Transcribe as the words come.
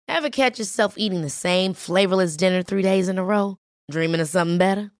Ever catch yourself eating the same flavorless dinner 3 days in a row? Dreaming of something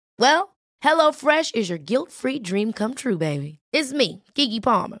better? Well, HelloFresh is your guilt-free dream come true, baby. It's me, Keke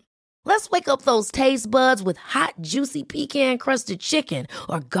Palmer. Let's wake up those taste buds with hot, juicy pecan-crusted chicken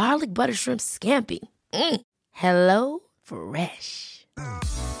or garlic butter shrimp scampi. Hello Fresh.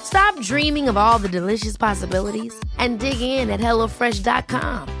 Stop dreaming of all the delicious possibilities and dig in at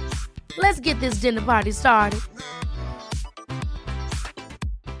HelloFresh.com. Let's get this dinner party started.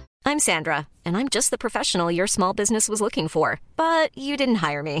 I'm Sandra, and I'm just the professional your small business was looking for. But you didn't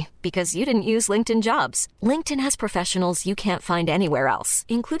hire me because you didn't use LinkedIn Jobs. LinkedIn has professionals you can't find anywhere else,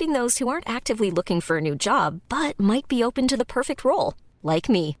 including those who aren't actively looking for a new job, but might be open to the perfect role, like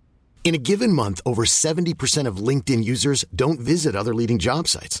me. In a given month, over 70% of LinkedIn users don't visit other leading job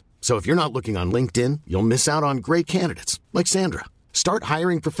sites. So if you're not looking on LinkedIn, you'll miss out on great candidates like Sandra. Start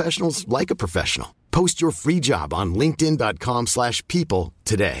hiring professionals like a professional. Post your free job on linkedin.com/people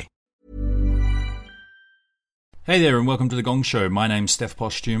today. Hey there and welcome to the Gong Show. My name's Steph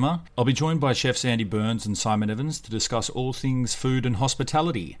Postuma. I'll be joined by chefs Andy Burns and Simon Evans to discuss all things food and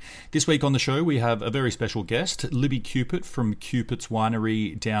hospitality. This week on the show we have a very special guest, Libby Cupitt from Cupitt's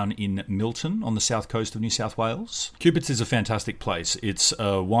Winery down in Milton on the south coast of New South Wales. Cupitt's is a fantastic place. It's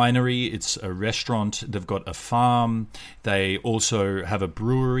a winery, it's a restaurant, they've got a farm, they also have a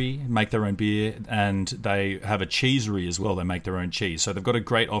brewery, make their own beer, and they have a cheesery as well, they make their own cheese. So they've got a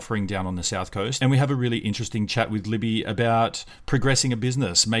great offering down on the south coast, and we have a really interesting chat with Libby about progressing a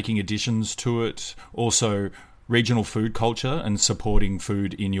business, making additions to it, also regional food culture and supporting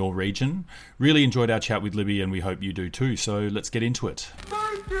food in your region. Really enjoyed our chat with Libby and we hope you do too. So let's get into it.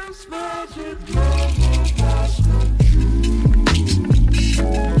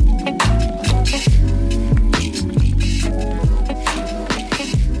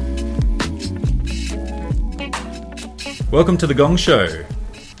 Welcome to the Gong Show.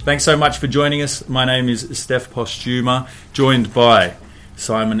 Thanks so much for joining us. My name is Steph Postuma, joined by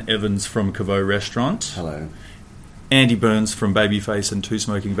Simon Evans from Caveau Restaurant. Hello. Andy Burns from Babyface and Two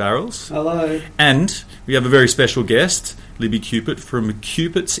Smoking Barrels. Hello. And we have a very special guest, Libby Cupitt from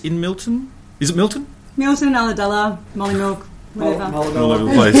Cupitt's in Milton. Is it Milton? Milton, Ulladulla, Mollymook, whatever. All over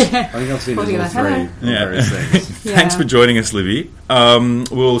the place. I think I've seen all three. Yeah. Things. Yeah. Thanks for joining us, Libby.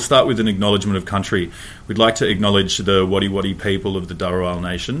 We'll start with an acknowledgement of country. We'd like to acknowledge the Wadi Wadi people of the Dharawal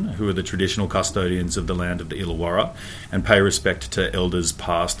Nation, who are the traditional custodians of the land of the Illawarra, and pay respect to elders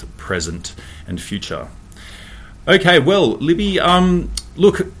past, present, and future. Okay, well, Libby,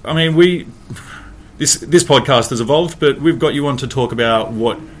 look, I mean, this podcast has evolved, but we've got you on to talk about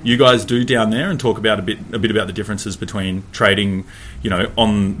what you guys do down there and talk about a bit about the differences between trading,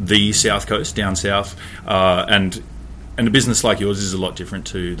 on the south coast, down south, and a business like yours is a lot different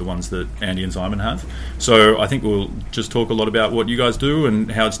to the ones that Andy and Simon have. So I think we'll just talk a lot about what you guys do and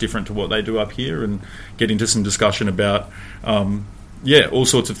how it's different to what they do up here, and get into some discussion about all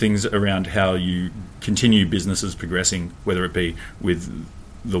sorts of things around how you continue businesses progressing, whether it be with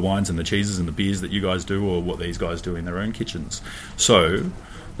the wines and the cheeses and the beers that you guys do, or what these guys do in their own kitchens. So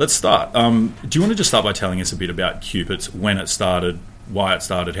let's start. Do you want to just start by telling us a bit about Cupitt's, when it started, why it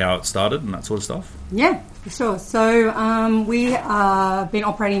started, how it started, and that sort of stuff? Yeah, for sure. So we have been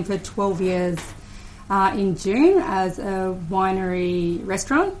operating for 12 years in June as a winery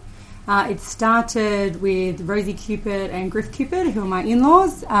restaurant. It started with Rosie Cupitt and Griff Cupitt, who are my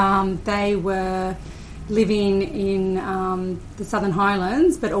in-laws. They were living in the Southern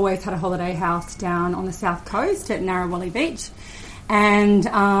Highlands, but always had a holiday house down on the south coast at Narrawali Beach. And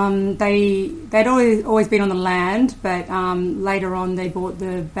they'd always been on the land, but later on they bought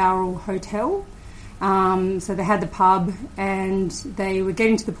the Bowral Hotel. So they had the pub, and they were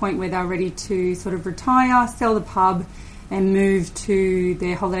getting to the point where they were ready to sort of retire, sell the pub, and move to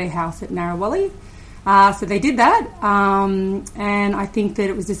their holiday house at Narrawali. So they did that, and I think that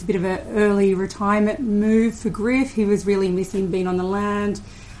it was just a bit of an early retirement move for Griff. He was really missing being on the land.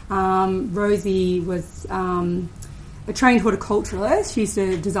 Rosie was a trained horticulturalist. She used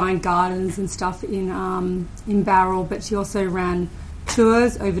to design gardens and stuff in Bowral, but she also ran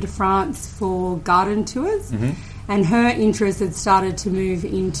tours over to France for garden tours. Mm-hmm. And her interest had started to move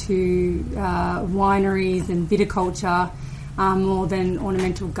into wineries and viticulture more than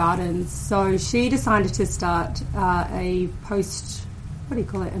ornamental gardens. So she decided to start a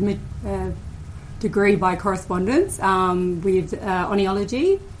degree by correspondence with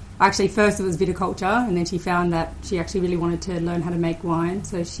oniology. Actually, first it was viticulture, and then she found that she actually really wanted to learn how to make wine.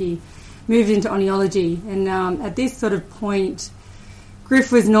 So she moved into oniology. And at this sort of point,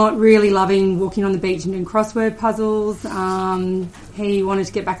 Griff was not really loving walking on the beach and doing crossword puzzles. He wanted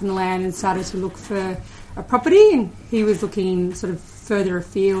to get back in the land and started to look for a property, and he was looking sort of further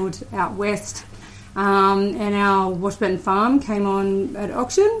afield out west. And our Washburton farm came on at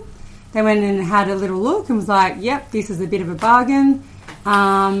auction. They went and had a little look and was like, yep, this is a bit of a bargain.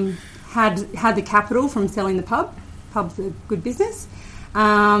 Had the capital from selling the pub. Pub's a good business.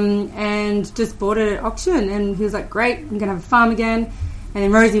 And just bought it at auction. And he was like, great, I'm going to have a farm again. And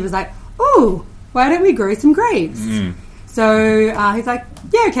then Rosie was like, oh, why don't we grow some grapes? So he's like,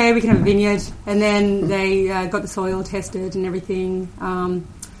 yeah, okay, we can have a vineyard. And then they got the soil tested and everything,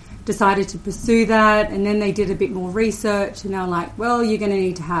 decided to pursue that. And then they did a bit more research. And they were like, well, you're going to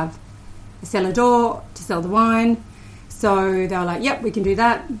need to have a cellar door to sell the wine. So they were like, yep, we can do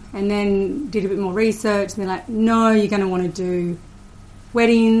that. And then did a bit more research. And they're like, no, you're going to want to do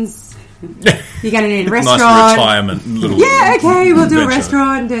weddings. You're going to need a restaurant. Nice retirement. Little we'll do a venture.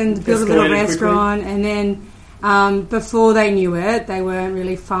 Restaurant and build a little restaurant. Quickly. And then before they knew it, they weren't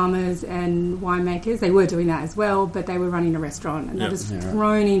really farmers and winemakers. They were doing that as well, but they were running a restaurant. And they were just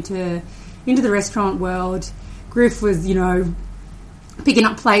thrown into the restaurant world. Griff was, picking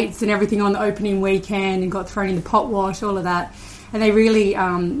up plates and everything on the opening weekend and got thrown in the pot wash, all of that. And they really,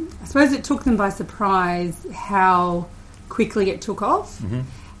 I suppose it took them by surprise how quickly it took off.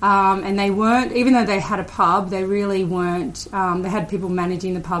 And they weren't, even though they had a pub, they really weren't, they had people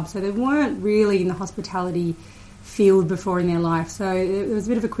managing the pub, so they weren't really in the hospitality field before in their life. So it was a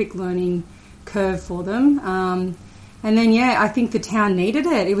bit of a quick learning curve for them. And then, I think the town needed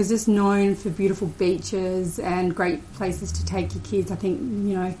it. It was just known for beautiful beaches and great places to take your kids. I think,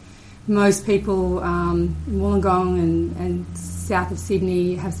 most people in Wollongong and south of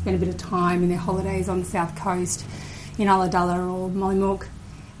Sydney have spent a bit of time in their holidays on the south coast in Ulladulla or Mollymook.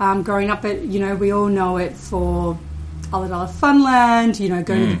 Growing up, we all know it for Ulladulla Funland,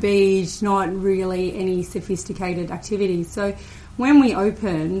 going to the beach, not really any sophisticated activities. So when we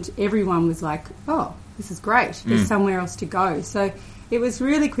opened, everyone was like, oh, this is great. There's somewhere else to go. So it was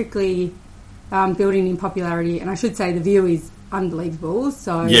really quickly building in popularity. And I should say the view is unbelievable.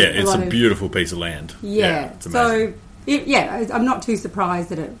 So it's a beautiful piece of land. It's amazing. So, I'm not too surprised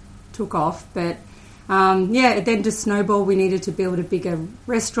that it took off. But, it then just snowballed. We needed to build a bigger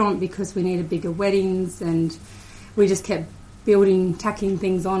restaurant because we needed bigger weddings. And we just kept tacking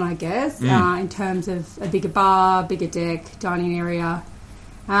things on, I guess, in terms of a bigger bar, bigger deck, dining area.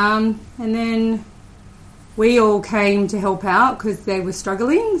 And then we all came to help out because they were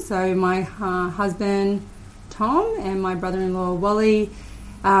struggling. So my husband, Tom, and my brother-in-law, Wally,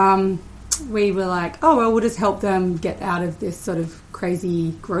 we were like, oh, well, we'll just help them get out of this sort of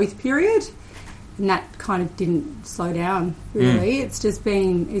crazy growth period. And that kind of didn't slow down, really. It's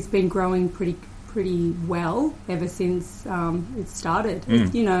been growing pretty well ever since it started.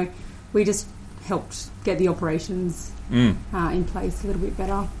 We just helped get the operations in place a little bit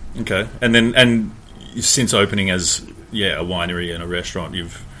better. Okay. And since opening as a winery and a restaurant,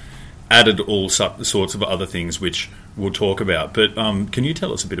 you've added all sorts of other things which we'll talk about. But can you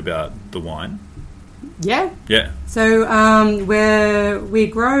tell us a bit about the wine? Yeah. So we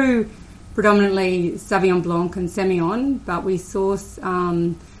grow predominantly Sauvignon Blanc and Semillon, but we source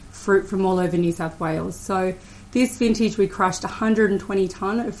fruit from all over New South Wales. So this vintage we crushed 120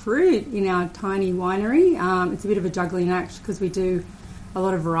 tonne of fruit in our tiny winery. It's a bit of a juggling act because we do a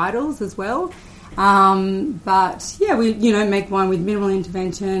lot of varietals as well. But we make wine with minimal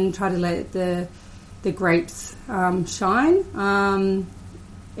intervention, try to let the grapes shine.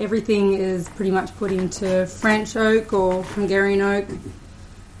 Everything is pretty much put into French oak or Hungarian oak.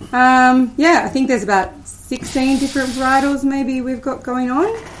 I think there's about 16 different varietals maybe we've got going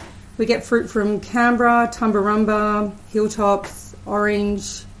on. We get fruit from Canberra, Tumbarumba, Hilltops,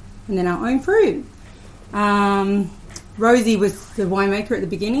 Orange, and then our own fruit. Rosie was the winemaker at the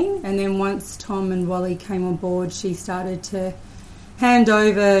beginning, and then once Tom and Wally came on board, she started to hand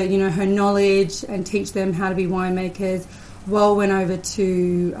over, her knowledge and teach them how to be winemakers. Wal went over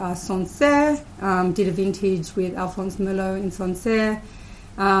to Sancerre, did a vintage with Alphonse Merlot in Sancerre.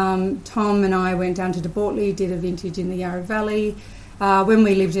 Tom and I went down to De Bortley, did a vintage in the Yarra Valley. When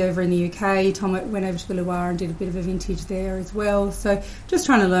we lived over in the UK, Tom went over to the Loire and did a bit of a vintage there as well. So just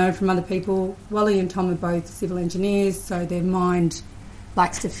trying to learn from other people. Wally and Tom are both civil engineers, so their mind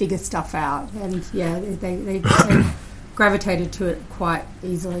likes to figure stuff out. And, they gravitated to it quite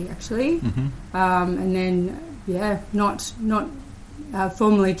easily, actually. And then, not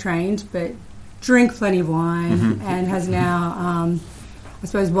formally trained, but drink plenty of wine and has now, I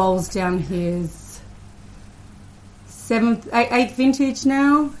suppose, Wal's down his 8th vintage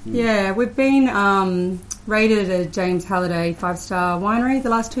now. Yeah, we've been rated a James Halliday 5-star winery the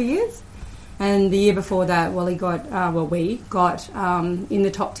last 2 years, and the year before that, we got in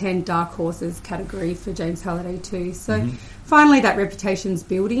the top 10 dark horses category for James Halliday too. So finally that reputation's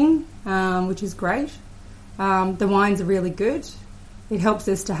building, which is great. The wines are really good. It helps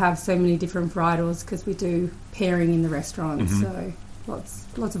us to have so many different varietals because we do pairing in the restaurant, so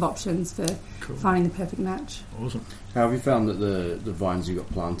lots of options for finding the perfect match. Awesome. How have you found that the vines you got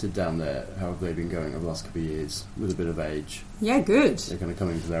planted down there, how have they been going over the last couple of years with a bit of age? Yeah, good. They're kind of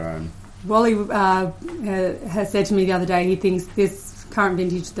coming to their own. Wally has said to me the other day he thinks this current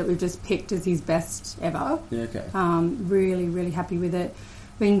vintage that we've just picked is his best ever. Yeah, okay. Really, really happy with it.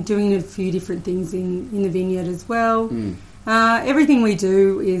 Been doing a few different things in the vineyard as well. Everything we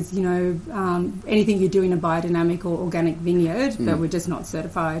do is, anything you do in a biodynamic or organic vineyard, but we're just not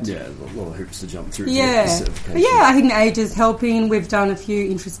certified. Yeah, a lot of hoops to jump through. Yeah, I think age is helping. We've done a few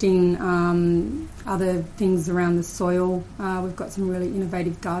interesting other things around the soil. We've got some really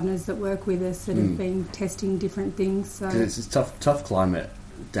innovative gardeners that work with us that have been testing different things. So it's a tough climate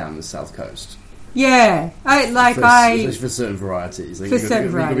down the south coast. Yeah, especially for certain varieties. You've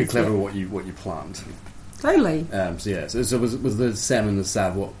got to be clever what you plant. Totally. So was the Sem and the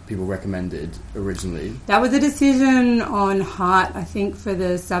Sav what people recommended originally? That was a decision on heart, I think, for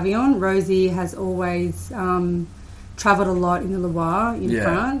the Sauvignon. Rosie has always travelled a lot in the Loire in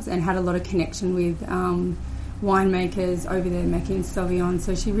France and had a lot of connection with winemakers over there making Sauvignon.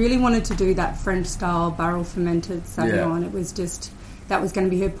 So she really wanted to do that French-style barrel-fermented Sauvignon. It was just... that was going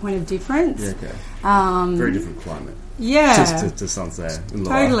to be her point of difference. Yeah, okay. Very different climate. Yeah. To Sancerre.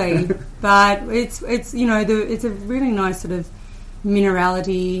 Totally. But it's it's a really nice sort of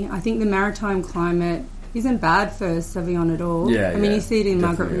minerality. I think the maritime climate isn't bad for Sauvignon at all. Yeah, I mean, you see it in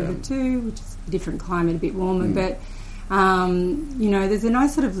Margaret River too, which is a different climate, a bit warmer. But, there's a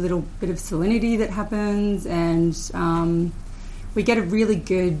nice sort of little bit of salinity that happens and... we get a really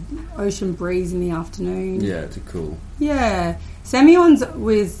good ocean breeze in the afternoon. Yeah, to cool. Yeah. Semillon's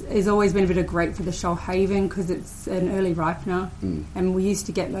has always been a bit of great for the Shoalhaven because it's an early ripener. And we used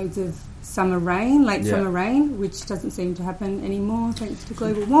to get loads of summer rain, summer rain, which doesn't seem to happen anymore thanks to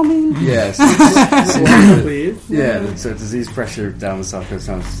global warming. Yes. So disease pressure down the south coast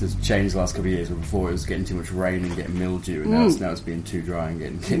has changed the last couple of years. But before it was getting too much rain and getting mildew, and now it's being too dry and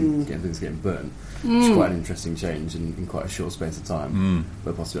getting things getting burnt. Which is quite an interesting change in quite a short space of time.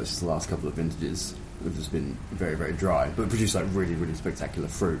 But possibly that's just the last couple of vintages have just been very, very dry, but produce really, really spectacular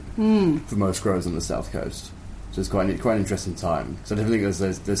fruit for most growers on the south coast. So it's quite an interesting time. So I definitely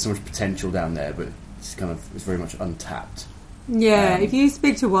think there's so much potential down there, but it's very much untapped. Yeah, if you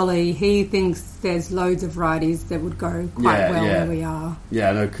speak to Wally, he thinks there's loads of varieties that would go quite well where we are. Yeah,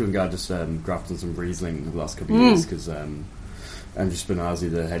 I know Kungar just grafted on some Riesling the last couple of years because Andrew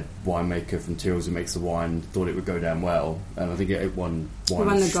Spinazzi, the head winemaker from Tyrrell's who makes the wine, thought it would go down well, and I think it won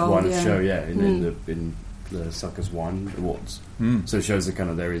the gold, in the Suckers Wine Awards. So it shows that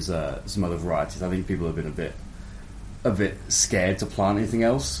there is some other varieties. I think people have been a bit scared to plant anything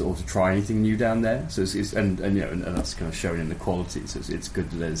else or to try anything new down there. So and that's kind of showing in the quality. So it's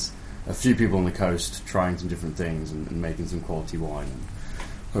good that there's a few people on the coast trying some different things and making some quality wine, and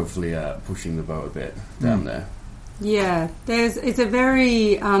hopefully pushing the boat a bit down there. Yeah, there's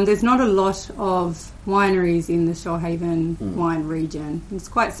not a lot of wineries in the Shoalhaven wine region. It's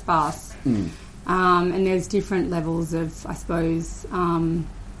quite sparse, and there's different levels of, I suppose,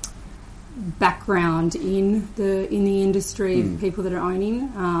 background in the industry of people that are owning.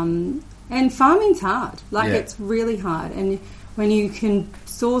 And farming's hard. It's really hard. And when you can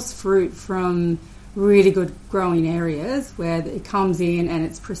source fruit from really good growing areas where it comes in and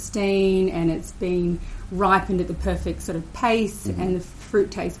it's pristine and it's been ripened at the perfect sort of pace and the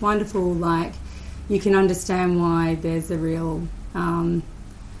fruit tastes wonderful, you can understand why there's a real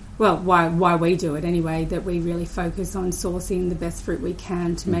why we do it anyway, that we really focus on sourcing the best fruit we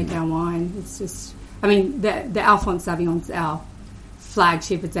can to make our wine. It's just, the Alphonse Sauvignon's our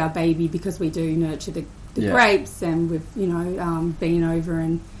flagship, it's our baby because we do nurture the grapes, and we've been over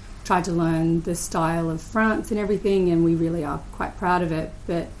and tried to learn the style of France and everything, and we really are quite proud of it.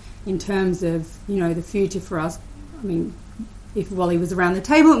 But in terms of, the future for us, if Wally was around the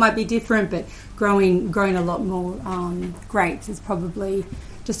table, it might be different, but growing a lot more grapes is probably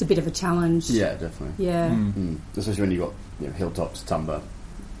just a bit of a challenge. Yeah, definitely. Yeah. Especially when you've got Hilltops, Tumba,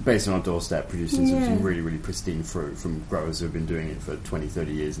 based on our doorstep, producing some really, really pristine fruit from growers who have been doing it for 20,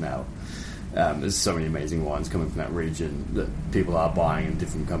 30 years now. There's so many amazing wines coming from that region that people are buying in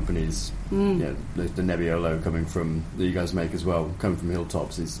different companies. The Nebbiolo coming from that you guys make as well, coming from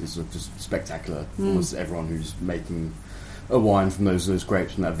Hilltops is just spectacular. Almost everyone who's making a wine from those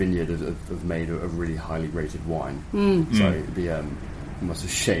grapes from that vineyard have made a really highly rated wine. So it'd be almost a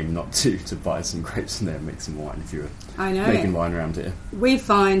shame not to buy some grapes in there and make some wine if you were making wine around here. We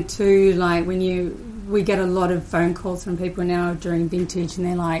find too, when you we get a lot of phone calls from people now during vintage, and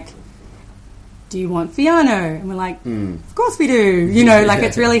they're like, do you want Fiano? And we're like, of course we do. You know, like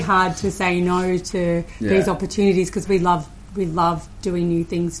it's really hard to say no to these opportunities because we love doing new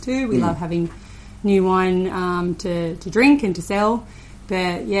things too. We love having new wine to drink and to sell.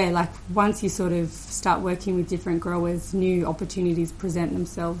 But yeah, like once you sort of start working with different growers, new opportunities present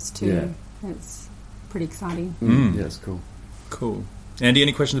themselves too. Yeah. It's pretty exciting. Yeah, it's cool. Cool. Andy,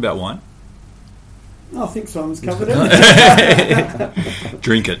 any questions about wine? I think Simon's covered it.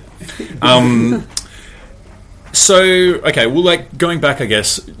 Drink it. So, okay, well, like going back, I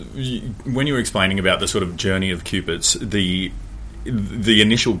guess, when you were explaining about the sort of journey of Cupitt's, the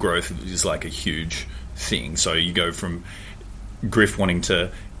initial growth is like a huge thing. So you go from Griff wanting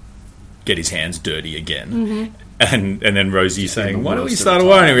to get his hands dirty again, and then Rosie saying, "Why don't we start a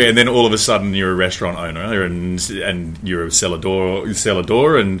winery?" And then all of a sudden, you're a restaurant owner, and you're a cellar,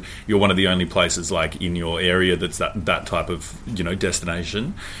 and you're one of the only places like in your area that's that type of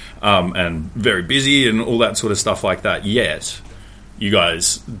destination, and very busy and all that sort of stuff like that. Yet, you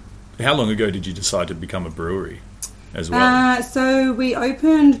guys, how long ago did you decide to become a brewery as well? So we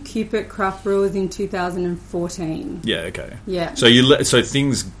opened Cupitt Craft Brewers in 2014. Yeah. Okay. Yeah. So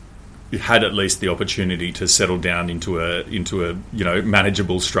things had at least the opportunity to settle down into a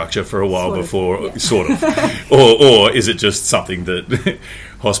manageable structure for a while sort of, or is it just something that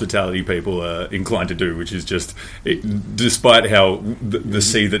hospitality people are inclined to do, which is just, despite how the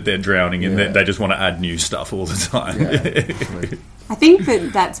sea that they're drowning in, they just want to add new stuff all the time. Yeah. I think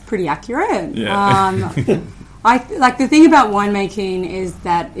that's pretty accurate. Yeah. The thing about winemaking is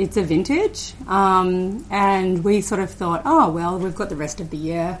that it's a vintage, and we sort of thought, oh well, we've got the rest of the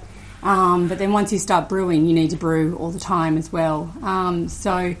year. But then once you start brewing, you need to brew all the time as well.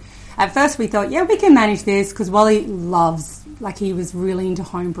 So at first we thought, yeah, we can manage this because Wally he was really into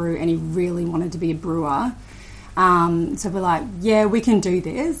homebrew and he really wanted to be a brewer. So we're like, yeah, we can do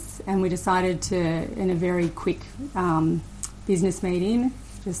this. And we decided to, in a very quick business meeting,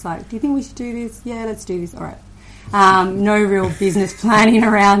 just like, do you think we should do this? Yeah, let's do this. All right. No real business planning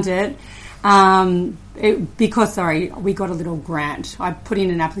around it. Because we got a little grant. I put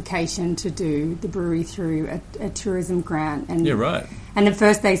in an application to do the brewery through a tourism grant. And, yeah, right. And at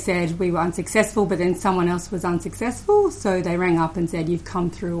first they said we were unsuccessful, but then someone else was unsuccessful. So they rang up and said, you've come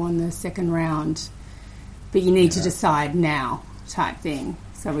through on the second round, but you need to decide now type thing.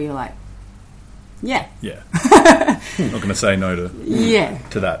 So we were like, yeah. Yeah. Not going to say no to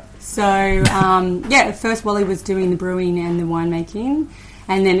that. So, at first Wally was doing the brewing and the winemaking.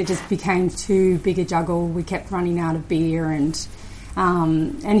 And then it just became too big a juggle. We kept running out of beer, and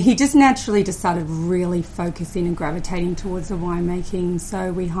he just naturally just started really focusing and gravitating towards the winemaking.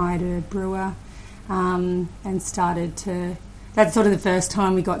 So we hired a brewer and started to. That's sort of the first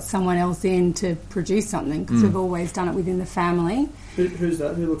time we got someone else in to produce something because we've always done it within the family. Who's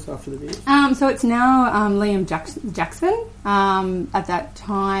that? Who looks after the beer? So it's now Liam Jackson. At that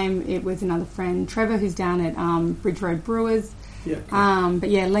time, it was another friend, Trevor, who's down at Bridge Road Brewers. Yeah, cool. But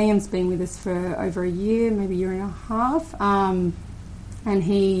yeah, Liam's been with us for over a year, maybe a year and a half. And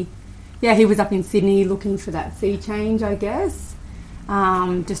he was up in Sydney looking for that sea change, I guess.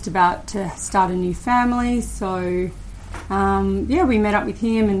 Just about to start a new family. So, we met up with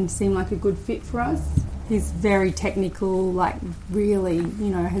him and seemed like a good fit for us. He's very technical, like really,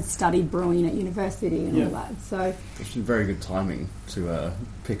 has studied brewing at university and all that. So it's been very good timing to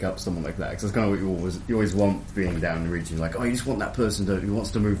pick up someone like that, because that's kind of what you always want being down in the region. Like, you just want that person who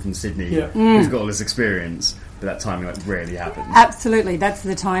wants to move from Sydney, who's got all this experience, but that timing rarely happens. Absolutely, that's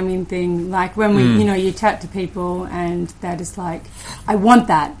the timing thing. Like when we, you chat to people and they're just like, I want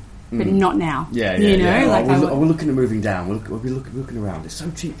that. But not now. Yeah. We're looking at moving down. We'll be looking around. It's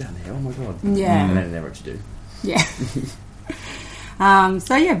so cheap down here. Oh my god. Yeah. And then they never actually do. Yeah.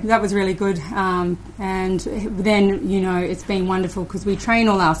 That was really good. And then it's been wonderful because we train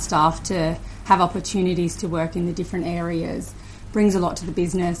all our staff to have opportunities to work in the different areas. Brings a lot to the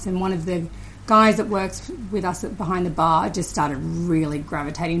business. And one of the guys that works with us behind the bar just started really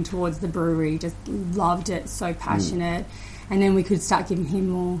gravitating towards the brewery. Just loved it. So passionate. And then we could start giving him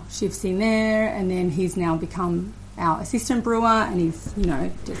more shifts in there. And then he's now become our assistant brewer and he's,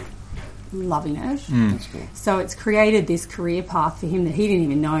 just loving it. That's cool. So it's created this career path for him that he didn't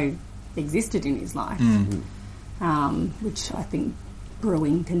even know existed in his life, which I think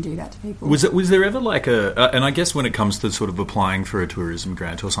brewing can do that to people. Was there ever like and I guess when it comes to sort of applying for a tourism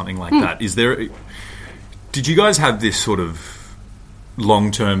grant or something like that, did you guys have this sort of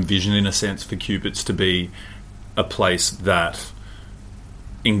long-term vision in a sense for Cupitt's to be a place that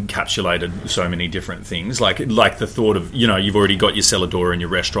encapsulated so many different things, like the thought of, you know, you've already got your cellar door and your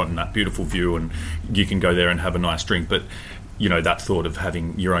restaurant and that beautiful view, and you can go there and have a nice drink, but you know, that thought of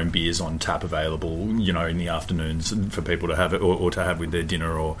having your own beers on tap available, you know, in the afternoons for people to have it, or to have with their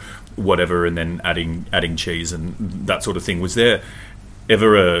dinner or whatever, and then adding cheese and that sort of thing. Was there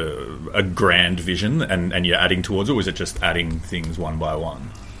ever a grand vision and you're adding towards it, or was it just adding things one by one?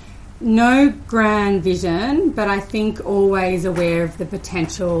 No grand vision, but I think always aware of the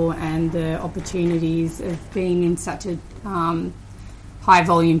potential and the opportunities of being in such a high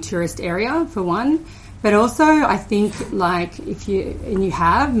volume tourist area, for one. But also, I think, like, if you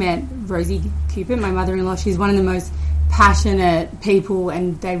have met Libby Cupitt, my mother-in-law, she's one of the most passionate people,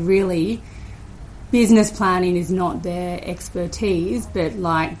 and they really, business planning is not their expertise, but,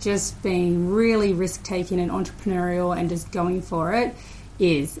 like, just being really risk-taking and entrepreneurial and just going for it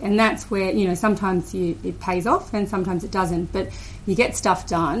is. And that's where, you know, sometimes it pays off and sometimes it doesn't, but you get stuff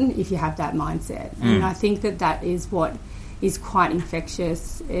done if you have that mindset. And I think that is what is quite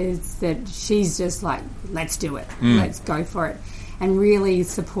infectious, is that she's just like, let's do it, let's go for it, and really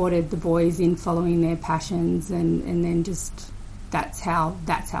supported the boys in following their passions, and then just that's how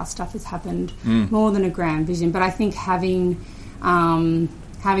stuff has happened, more than a grand vision. But I think having our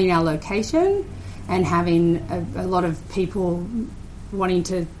location and having a lot of people wanting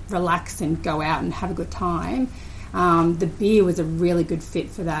to relax and go out and have a good time, the beer was a really good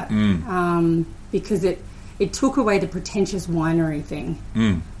fit for that, because it took away the pretentious winery thing.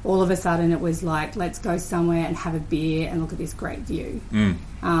 All of a sudden it was like, let's go somewhere and have a beer and look at this great view.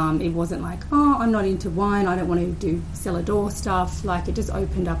 It wasn't like, oh, I'm not into wine, I don't want to do cellar door stuff. Like, it just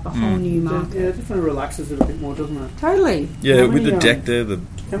opened up a whole new market. Yeah, it definitely relaxes it a bit more, doesn't it? Totally. Yeah, with the deck there, the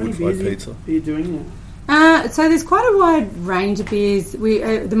how many wood-fired beers pizza. are you doing now? So there's quite a wide range of beers. We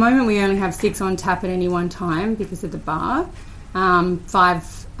at the moment we only have 6 on tap at any one time because of the bar. 5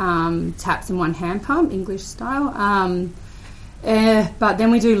 taps and 1 hand pump, English style. But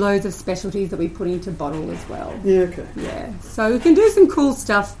then we do loads of specialties that we put into bottle as well. Yeah, okay. Yeah, so we can do some cool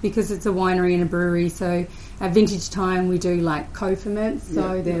stuff because it's a winery and a brewery. So at vintage time we do like co-ferments,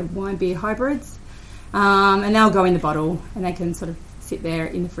 so they're wine beer hybrids, and they'll go in the bottle and they can sort of sit there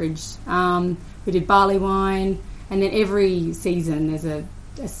in the fridge. We did barley wine, and then every season there's a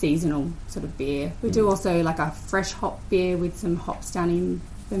seasonal sort of beer. We do also like a fresh hop beer with some hops down in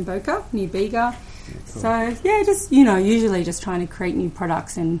Bamboka, near Bega. Cool. So, yeah, just, you know, usually just trying to create new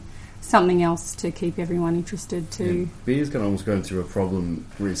products and something else to keep everyone interested too. Yeah. Beer's kind of almost going through a problem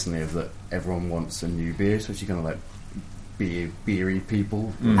recently of that everyone wants a new beer, especially kind of like beery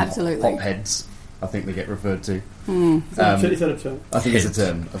people. Absolutely. Hop heads, I think they get referred to. Is that a term? I think it's a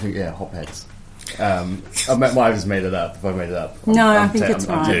term. I think, yeah, hop heads. I might have made it up. If I made it up, I think it's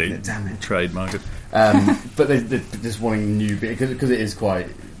right. Yeah, damn it, trademark it. But they're just wanting new beer because it is quite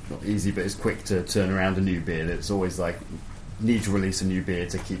not easy, but it's quick to turn around a new beer. It's always like need to release a new beer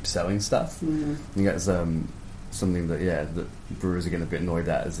to keep selling stuff. I think that's something that brewers are getting a bit annoyed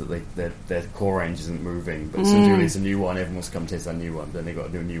at, is that their core range isn't moving. But as soon as you release a new one, everyone wants to come taste that new one. Then they got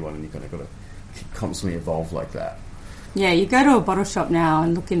to do a new one, and you kind of got to constantly evolve like that. Yeah, you go to a bottle shop now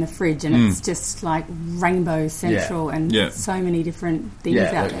and look in the fridge, and it's just like rainbow central and so many different things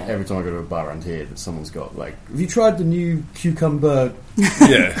out there. Every time I go to a bar around here, that someone's got like, have you tried the new cucumber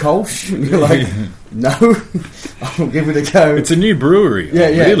Kolsch? And you're like, no, I'll give it a go. It's a new brewery.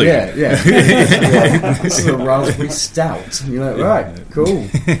 Really? This is a raspberry stout. And you're like, right, cool,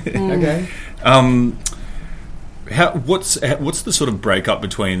 okay. What's the sort of breakup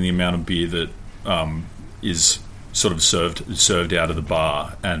between the amount of beer that is sort of served out of the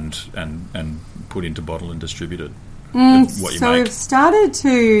bar and put into bottle and distributed? So we've started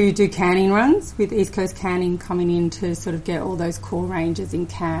to do canning runs with East Coast Canning coming in to sort of get all those core ranges in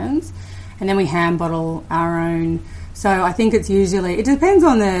cans, and then we hand bottle our own. So I think it's usually, it depends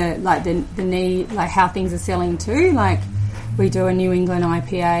on the need, like how things are selling too. Like we do a New England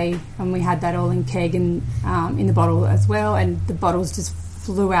IPA, and we had that all in keg and in the bottle as well, and the bottles just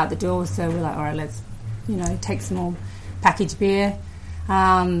flew out the door. So we're like, all right, let's take some more packaged beer.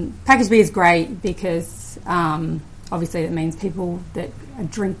 Packaged beer is great because obviously it means people that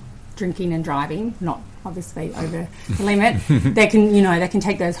are drinking and driving, not obviously over the limit, they can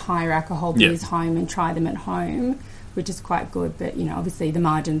take those higher alcohol beers home and try them at home, which is quite good. But obviously the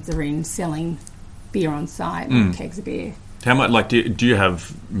margins are in selling beer on site and kegs of beer. How much? Like, do you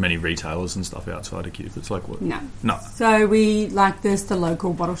have many retailers and stuff outside of Cupitt? It's like what? No. So we the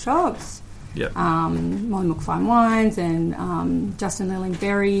local bottle shops. Yep. Mollymook Fine Wines and Justin Lilling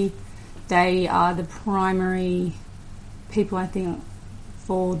Berry, they are the primary people, I think,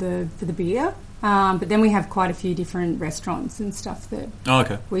 for the beer. But then we have quite a few different restaurants and stuff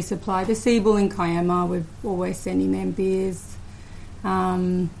that we supply. The Seabull in Kiama, we're always sending them beers.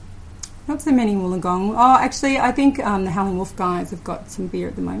 Not so many Wollongong. Oh, actually, I think the Howling Wolf guys have got some beer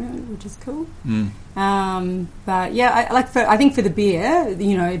at the moment, which is cool. But yeah, I think for the beer,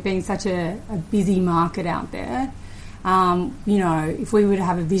 you know, it being such a busy market out there, you know, if we were to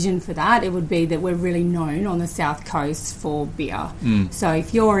have a vision for that, it would be that we're really known on the South Coast for beer. So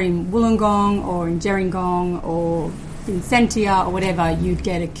if you're in Wollongong or in Gerringong or in Sentia or whatever, you'd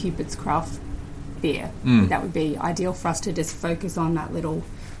get a Cupitt's craft beer. That would be ideal for us to just focus on that little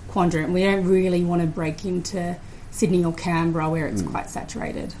quadrant. We don't really want to break into Sydney or Canberra where it's quite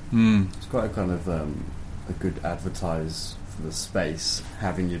saturated. It's quite a kind of a good advertise for the space,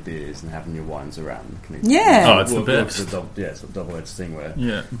 having your beers and having your wines around. It's the best. It's a double-edged thing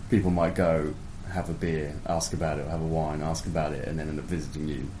where people might go have a beer, ask about it, or have a wine, ask about it, and then end up visiting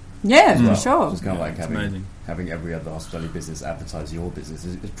you. Yeah, for sure. It's kind of like having every other hospitality business advertise your business.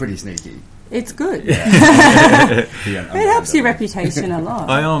 It's pretty sneaky. It's good. Yeah. It helps your reputation a lot.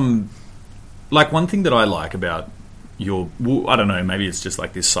 Like one thing that I like about I don't know, maybe it's just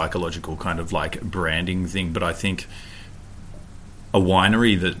like this psychological kind of like branding thing, but I think a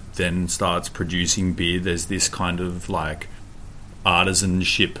winery that then starts producing beer, there's this kind of like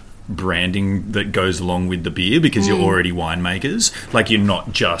artisanship branding that goes along with the beer because you're already winemakers. Like you're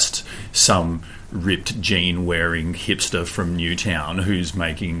not just some ripped jean wearing hipster from Newtown who's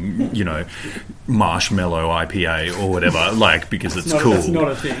making, you know, marshmallow IPA or whatever, like because it's cool. That's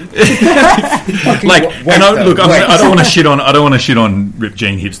not a thing. Like, and I don't want to shit on ripped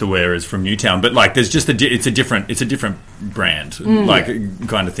jean hipster wearers from Newtown, but like there's just it's a different brand like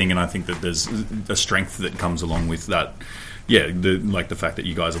kind of thing, and I think that there's a strength that comes along with that. Yeah, the fact that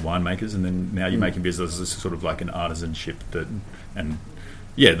you guys are winemakers, and then now you're making business as sort of like an artisanship that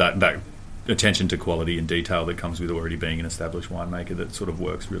attention to quality and detail that comes with already being an established winemaker that sort of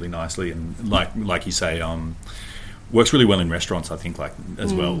works really nicely, and like you say, works really well in restaurants. I think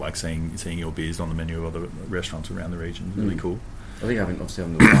as well, like seeing your beers on the menu of other restaurants around the region is really cool. I think obviously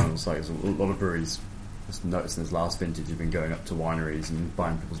on the wine side, there's a lot of breweries. Just noticed in this last vintage, you've been going up to wineries and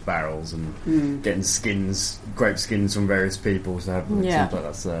buying people's barrels and getting grape skins from various people. So it seems like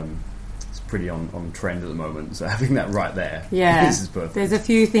that's it's pretty on trend at the moment. So having that right there, this is perfect. There's a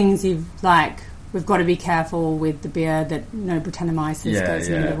few things we've got to be careful with the beer that no Brettanomyces goes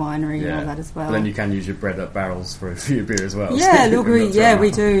into the winery and all that as well. But then you can use your bread up barrels for your beer as well. Yeah, look,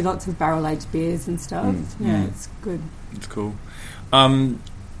 we do lots of barrel aged beers and stuff. It's good. It's cool.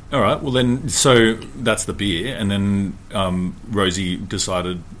 All right, well then, so that's the beer, and then Rosie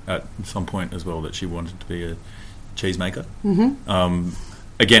decided at some point as well that she wanted to be a cheesemaker.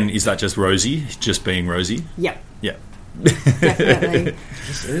 Again, is that just Rosie, just being Rosie? Yep. Yeah. Definitely.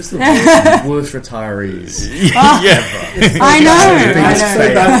 It's the worst retarees ever. I know.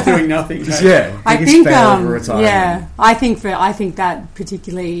 That's doing nothing. I think I think that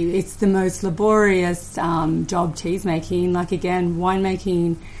particularly it's the most laborious job cheesemaking. Like again,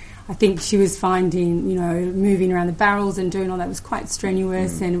 winemaking. I think she was finding, you know, moving around the barrels and doing all that was quite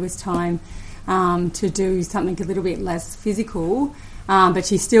strenuous, and it was time to do something a little bit less physical. But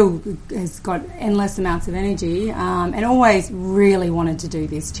she still has got endless amounts of energy and always really wanted to do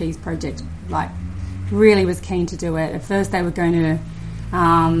this cheese project, like really was keen to do it. At first they were going to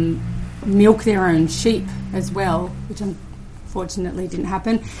milk their own sheep as well, which unfortunately didn't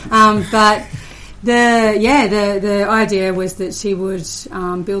happen. But the idea was that she would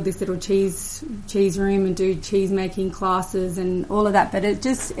build this little cheese room and do cheese making classes and all of that. But it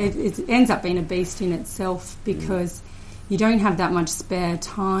ends up being a beast in itself because you don't have that much spare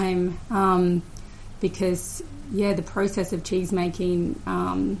time because the process of cheese making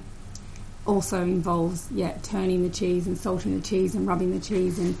also involves turning the cheese and salting the cheese and rubbing the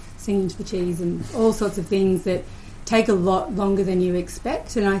cheese and singing to the cheese and all sorts of things that take a lot longer than you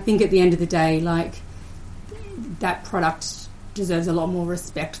expect. And I think at the end of the day, like, that product deserves a lot more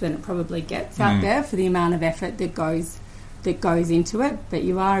respect than it probably gets out there for the amount of effort that goes into it. But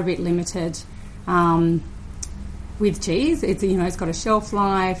you are a bit limited with cheese. It's got a shelf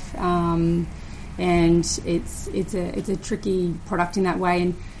life, and it's a tricky product in that way.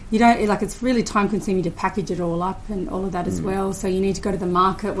 And you don't it's really time consuming to package it all up and all of that as well. So you need to go to the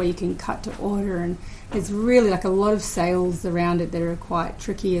market where you can cut to order, and there's really like a lot of sales around it that are quite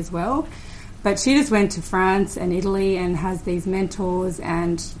tricky as well. But she just went to France and Italy and has these mentors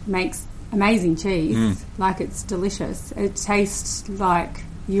and makes amazing cheese. Like, it's delicious. It tastes like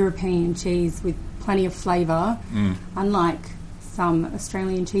European cheese with plenty of flavour, unlike some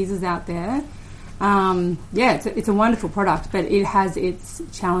Australian cheeses out there. it's a wonderful product, but it has its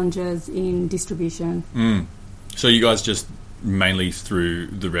challenges in distribution. So you guys just mainly through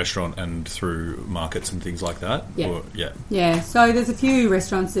the restaurant and through markets and things like that? Yeah, so there's a few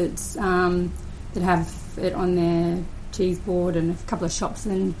restaurants that have it on their cheese board, and a couple of shops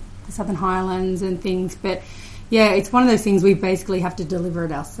in the Southern Highlands and things, but yeah, it's one of those things we basically have to deliver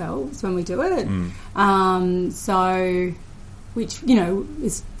it ourselves when we do it. So, which, you know,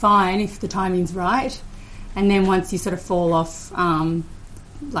 is fine if the timing's right. And then once you sort of fall off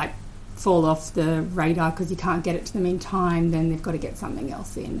the radar because you can't get it to them in time, then they've got to get something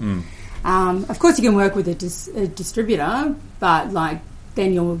else in. Of course, you can work with a distributor, but like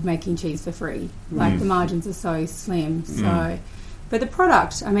then you're making cheese for free. Like the margins are so slim. So, but the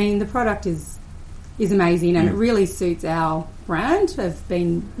product is amazing, and it really suits our brand of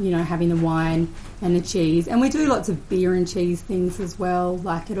having the wine and the cheese, and we do lots of beer and cheese things as well.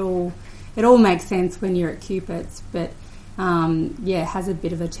 Like it all makes sense when you're at Cupitt's, but it has a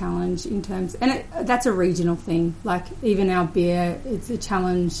bit of a challenge in terms, and that's a regional thing. Like even our beer, it's a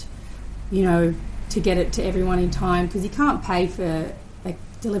challenge, you know, to get it to everyone in time because you can't pay for a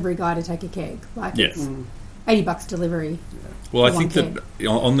delivery guy to take a keg. Like it's $80 delivery. Well, I think that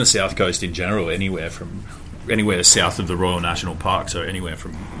on the South Coast in general, anywhere south of the Royal National Park, so anywhere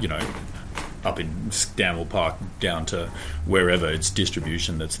from, you know, up in Stanwell Park down to wherever, it's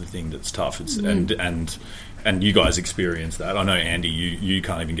distribution that's the thing that's tough. It's and you guys experience that. I know, Andy, you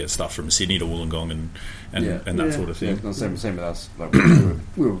can't even get stuff from Sydney to Wollongong and that sort of thing. Yeah, same with us. Like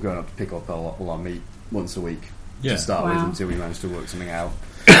we were going up to pick up all our meat once a week to start with until we managed to work something out.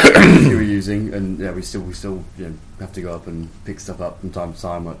 We were using, and we still have to go up and pick stuff up from time to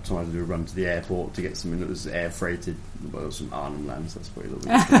time. Like trying to do a run to the airport to get something that was air freighted. Well, it was from Arnhem Land, so that's probably a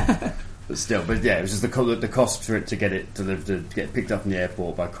little bit. But still, it was just the cost for it to get it to get picked up from the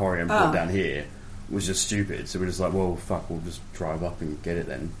airport by courier and brought down here was just stupid. So we're just like, well, fuck, we'll just drive up and get it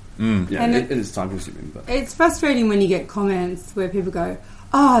then. And it's time consuming. But it's frustrating when you get comments where people go,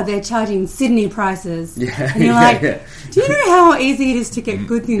 "Oh, they're charging Sydney prices," and you're like, "Do you know how easy it is to get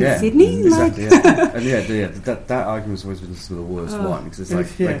goods in Sydney?" Exactly. And that argument's always been some of the worst one because it's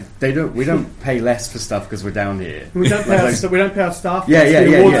like we don't pay less for stuff because we're down here. We don't pay our staff. The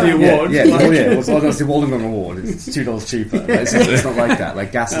award. It's the Wollongong Award. It's $2 cheaper. It's not like that.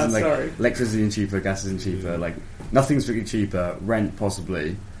 Like gas isn't electricity isn't cheaper. Gas isn't cheaper. Like nothing's really cheaper. Rent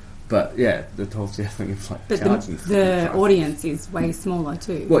possibly. But the whole thing of like charging. The audience is way smaller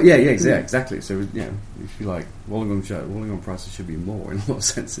too. Well, exactly. So if you like Wollongong prices should be more in a lot of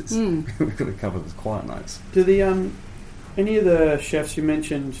senses. We've got to cover the quiet nights. Do the any of the chefs you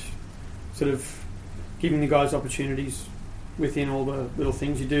mentioned sort of giving the guys opportunities within all the little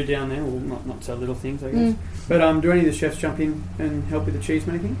things you do down there? Well, not so little things, I guess. But do any of the chefs jump in and help with the cheese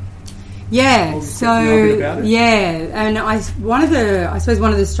making? Yeah, and I suppose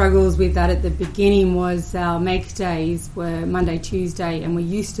one of the struggles with that at the beginning was our make days were Monday, Tuesday, and we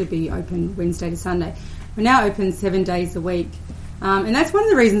used to be open Wednesday to Sunday. We're now open 7 days a week, and that's one of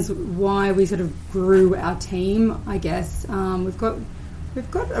the reasons why we sort of grew our team. I guess we've got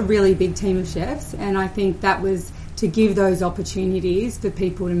a really big team of chefs, and I think that was to give those opportunities for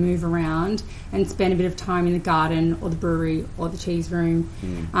people to move around and spend a bit of time in the garden or the brewery or the cheese room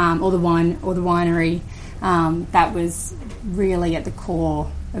or the winery. That was really at the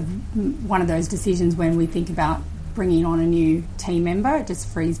core of one of those decisions when we think about bringing on a new team member. It just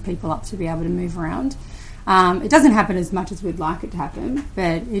frees people up to be able to move around. It doesn't happen as much as we'd like it to happen,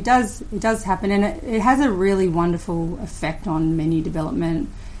 but it does happen, and it has a really wonderful effect on menu development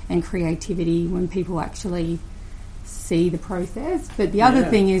and creativity when people actually see the process. But the other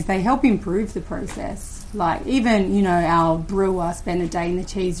thing is they help improve the process. Like even our brewer spent a day in the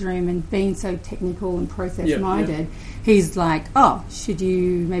cheese room, and being so technical and process minded, he's like, "Oh, should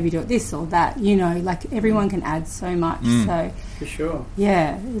you maybe do it this or that?" Like everyone can add so much. So for sure,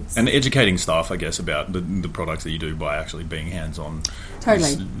 and educating staff, I guess, about the products that you do by actually being hands on.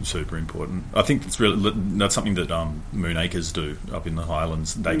 Totally, is super important. I think that's something that Moon Acres do up in the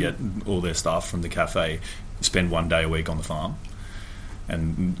Highlands. They get all their staff from the cafe, spend 1 day a week on the farm,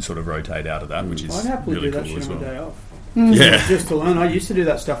 and sort of rotate out of that, which is I'd happily really do that cool shit as on well. my day off. Yeah, just to learn. I used to do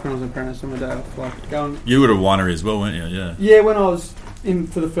that stuff when I was an apprentice on my day off. Like going. You were at a winery as well, weren't you? Yeah. Yeah, when I was in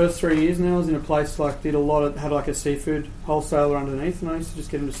for the first 3 years, and then I was in a place had like a seafood wholesaler underneath, and I used to just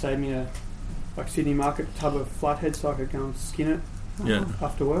get them to save me a Sydney Market tub of flathead so I could go and skin it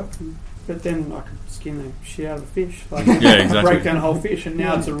after work. But then I could skin the shit out of a fish. Exactly. Break down a whole fish, and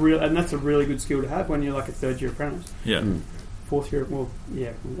now that's a really good skill to have when you're like a third year apprentice. Yeah. 4th year. Well,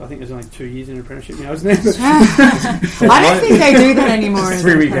 yeah, I think there's only 2 years in apprenticeship now, isn't there? I don't think they do that anymore.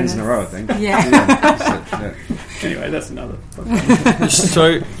 3 weekends in a row, I think. Yeah. Anyway, that's another.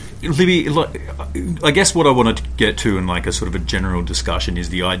 So, Libby, I guess what I wanted to get to in like a sort of a general discussion is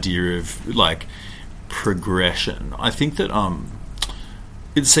the idea of like progression. I think that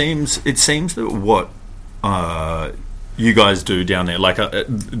it seems that what you guys do down there, like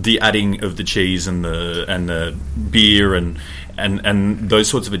the adding of the cheese and the beer and those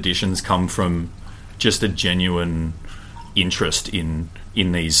sorts of additions, come from just a genuine interest in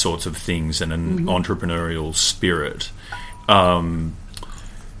these sorts of things and an entrepreneurial spirit.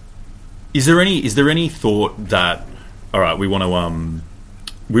 Is there any thought that, all right, we want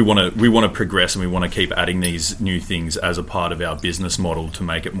to progress and we want to keep adding these new things as a part of our business model to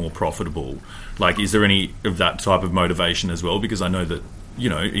make it more profitable? Like, is there any of that type of motivation as well? Because I know that, you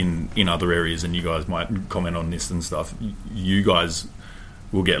know, in other areas, and you guys might comment on this and stuff, you guys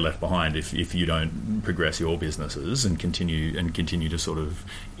will get left behind if you don't progress your businesses and continue to sort of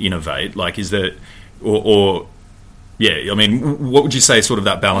innovate. Like, is there or yeah, I mean, what would you say sort of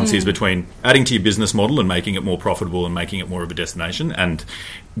that balance is between adding to your business model and making it more profitable and making it more of a destination, and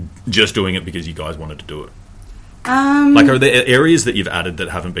just doing it because you guys wanted to do it? Like, are there areas that you've added that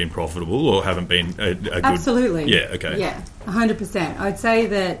haven't been profitable or haven't been a good... Absolutely. Yeah, okay. Yeah, 100%. I'd say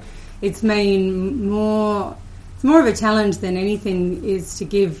that it's been more of a challenge than anything is to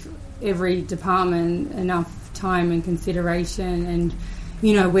give every department enough time and consideration and,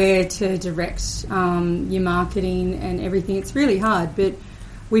 you know, where to direct your marketing and everything. It's really hard, but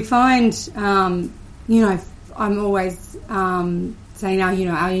we find, you know, I'm always saying our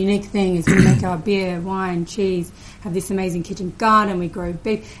unique thing is we make our beer, wine, cheese, have this amazing kitchen garden, we grow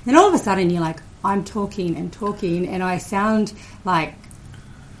beef. And all of a sudden you're like, I'm talking and I sound like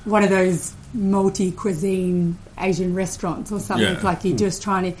one of those multi-cuisine Asian restaurants or something. Like you're just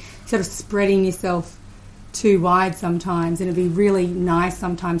trying to sort of spreading yourself too wide sometimes, and it'd be really nice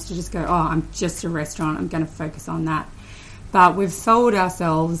sometimes to just go, oh, I'm just a restaurant, I'm going to focus on that. But we've sold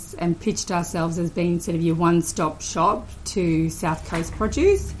ourselves and pitched ourselves as being sort of your one-stop shop to South Coast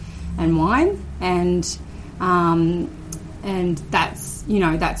produce and wine, and that's, you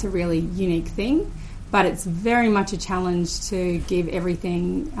know, that's a really unique thing. But it's very much a challenge to give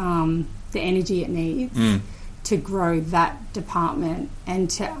everything the energy it needs to grow that department and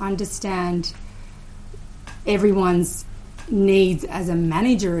to understand everyone's needs as a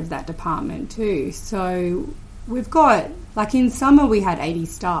manager of that department too. So we've got, like in summer we had 80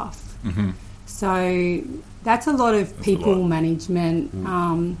 staff. So that's a lot of people management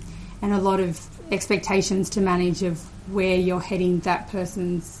and a lot of expectations to manage of where you're heading that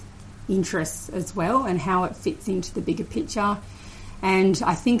person's interests as well and how it fits into the bigger picture. And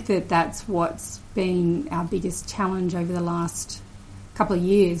I think that that's what's been our biggest challenge over the last couple of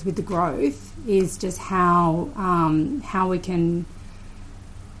years with the growth, is just how we can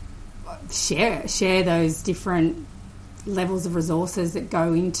share those different levels of resources that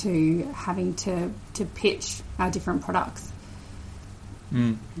go into having to pitch our different products.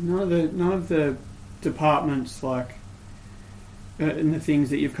 None of the departments, like and the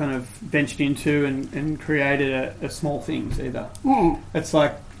things that you've kind of ventured into and created are small things either. It's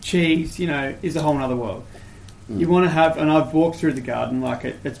like cheese, you know, is a whole other world. You want to have, and I've walked through the garden, like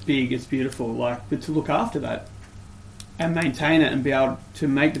it's big, it's beautiful, like, but to look after that and maintain it and be able to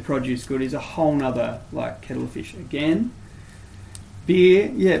make the produce good is a whole nother, like, kettle of fish. Again,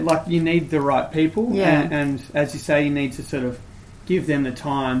 beer, like you need the right people, and as you say, you need to sort of give them the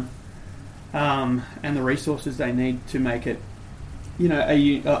time and the resources they need to make it, you know,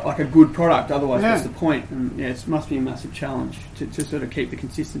 like a good product. Otherwise, what's the point? And it must be a massive challenge to sort of keep the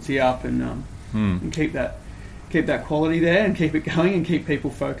consistency up and keep that quality there and keep it going and keep people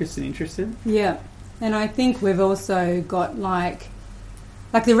focused and interested. Yeah. And I think we've also got like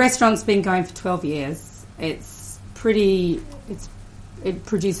the restaurant's been going for 12 years. It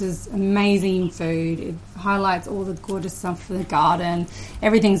produces amazing food. It highlights all the gorgeous stuff for the garden.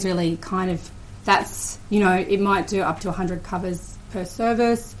 Everything's really kind of, that's, you know, it might do up to 100 covers per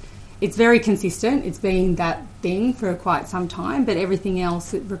service. It's very consistent. It's been that thing for quite some time, but everything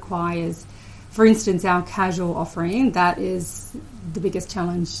else it requires. For instance, our casual offering, that is the biggest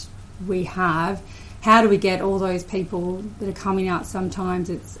challenge we have. How do we get all those people that are coming out, sometimes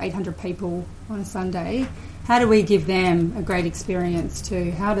it's 800 people on a Sunday, how do we give them a great experience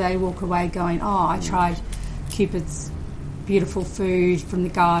too? How do they walk away going, oh, I tried Cupid's beautiful food from the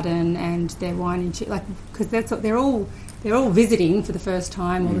garden and their wine and cheese, like, because that's what they're all visiting for the first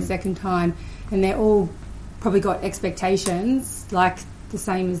time or the second time, and they're all probably got expectations like the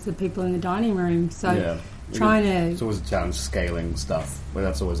same as the people in the dining room. So It's always a challenge scaling stuff. But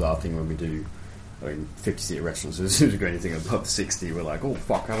that's always our thing when we do. 50-seater restaurants. So as soon as we go anything above 60, we're like, oh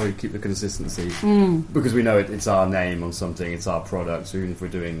fuck, how do we keep the consistency? Because we know it's our name on something, it's our product. So even if we're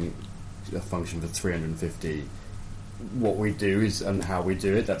doing a function for 350, what we do is and how we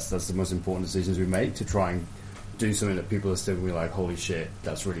do it. That's the most important decisions we make to try and do something that people are still going to be like, holy shit,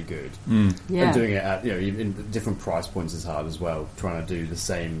 that's really good. And doing it at even different price points is hard as well. Trying to do the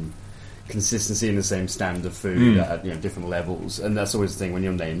same consistency and the same standard of food at different levels, and that's always the thing. When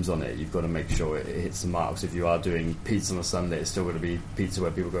your name's on it, you've got to make sure it hits the marks. If you are doing pizza on a Sunday, it's still going to be pizza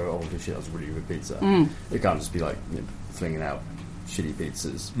where people go, oh shit, that's really good pizza. It can't just be like flinging out shitty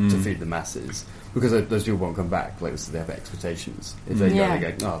pizzas to feed the masses, because those people won't come back. Like they have expectations. If they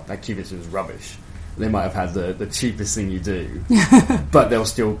go, oh, that Cupitt was rubbish, they might have had the cheapest thing you do, but they'll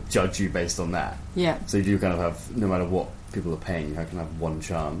still judge you based on that. So you do kind of have, no matter what people are paying, you can have one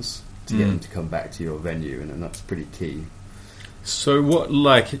chance to get them to come back to your venue, and that's pretty key. So what,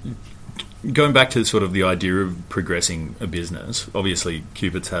 like, going back to sort of the idea of progressing a business, obviously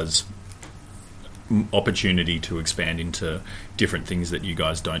Cupitt's has opportunity to expand into different things that you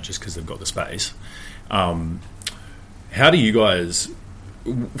guys don't, just because they've got the space. How do you guys,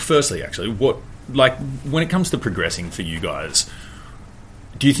 firstly actually, what, like, when it comes to progressing for you guys,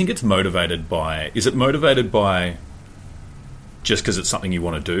 do you think is it motivated by just because it's something you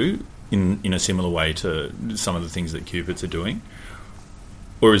want to do in a similar way to some of the things that Cupitt's are doing?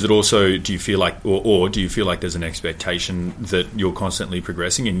 Or is it also, do you feel like there's an expectation that you're constantly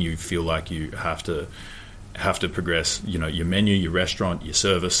progressing and you feel like you have to progress, your menu, your restaurant, your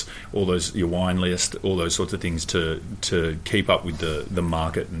service, all those, your wine list, all those sorts of things to keep up with the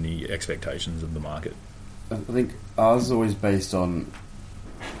market and the expectations of the market? I think ours is always based on,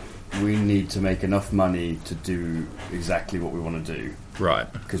 we need to make enough money to do exactly what we want to do.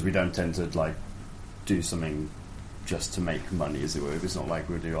 Right. Because we don't tend to do something just to make money, as it were. It's not like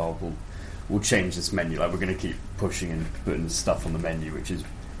we'll do, we'll change this menu. Like, we're going to keep pushing and putting stuff on the menu, which is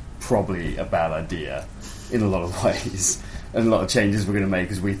probably a bad idea in a lot of ways. And a lot of changes we're going to make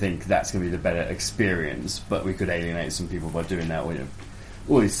because we think that's going to be the better experience, but we could alienate some people by doing that.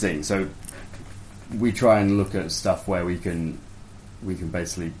 All these things. So we try and look at stuff where we can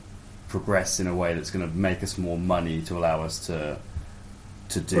basically progress in a way that's going to make us more money to allow us to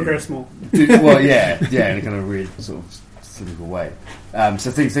do progress more. In a kind of weird sort of cynical way.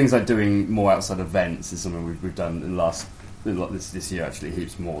 So things like doing more outside events is something we've done in this year, actually,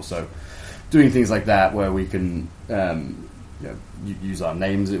 heaps more. So doing things like that where we can use our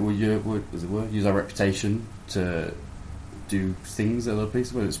names, use our reputation to do things at other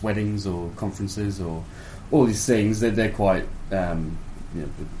places, whether it's weddings or conferences or all these things. They're quite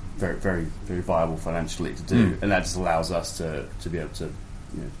very, very, very viable financially to do, and that just allows us to be able to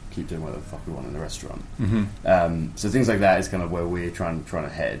keep doing whatever the fuck we want in the restaurant. So things like that is kind of where we're trying to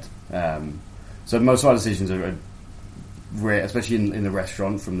head. So most of our decisions are rare, especially in the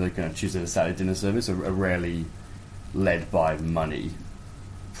restaurant, from the kind of Tuesday to Saturday dinner service, are rarely led by money.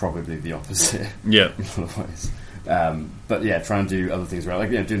 Probably the opposite. Yeah. In a lot of ways. But yeah, trying to do other things around,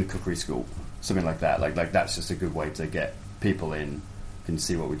 like doing cookery school, something like that. Like that's just a good way to get people in, can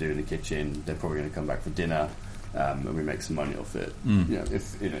see what we do in the kitchen. They're probably going to come back for dinner, and we make some money off it.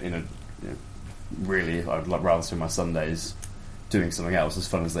 If really, I'd rather spend my Sundays doing something else, as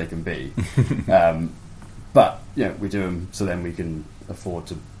fun as they can be. But we do them so then we can afford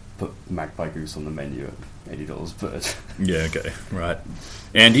to put magpie goose on the menu at $80 per. Yeah, okay, right.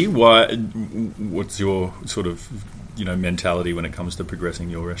 Andy, what's your sort of mentality when it comes to progressing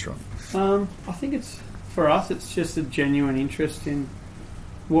your restaurant? I think for us it's just a genuine interest in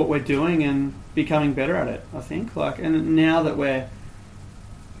what we're doing and becoming better at it. I think and now that we're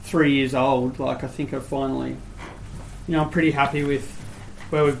 3 years old, I think I've finally, I'm pretty happy with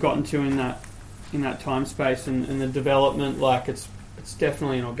where we've gotten to in that time space and the development. It's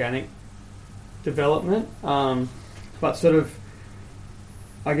definitely an organic development, but sort of,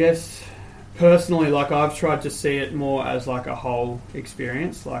 I guess personally, I've tried to see it more as a whole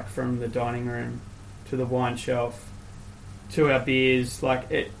experience, from the dining room to the wine shelf to our beers,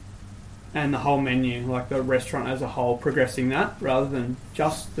 and the whole menu, the restaurant as a whole, progressing that rather than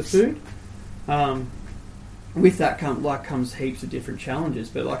just the food. With that comes heaps of different challenges,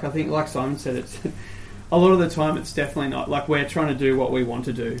 but I think, like Simon said, it's a lot of the time it's definitely not we're trying to do what we want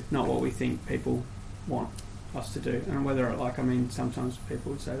to do, not what we think people want us to do. And whether sometimes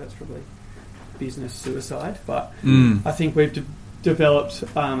people would say that's probably business suicide, but I think we've developed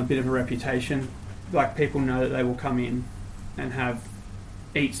a bit of a reputation. People know that they will come in and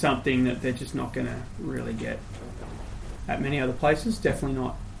eat something that they're just not going to really get at many other places. Definitely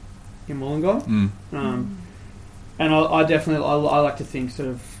not in Wollongong. And I definitely I like to think sort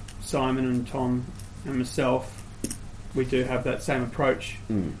of Simon and Tom and myself, we do have that same approach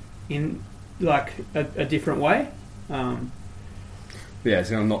in like a different way. Yeah,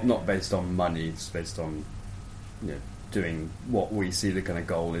 it's not based on money. It's based on doing what we see the kind of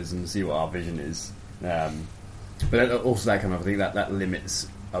goal is and see what our vision is. But also that kind of, I think that limits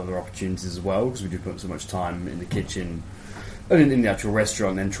other opportunities as well, because we do put so much time in the kitchen and in the actual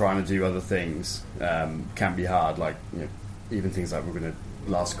restaurant, and trying to do other things can be hard. Like even things like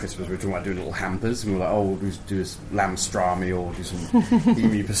last Christmas we were talking about doing little hampers, and we were like, we'll do this lamb pastrami or do some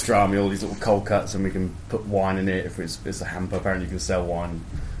emu pastrami, all these little cold cuts, and we can put wine in it if it's a hamper. Apparently you can sell wine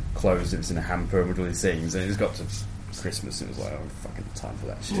closed if it's in a hamper, and we're doing these things, and it just got to Christmas and it was like, fucking time for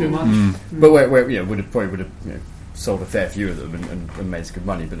that shit. Too much. But where would have sold a fair few of them and made some good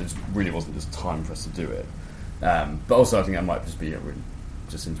money, but it really wasn't just time for us to do it. But also I think that might just be we're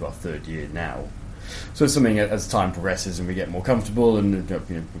just into our third year now, so it's something as time progresses and we get more comfortable and we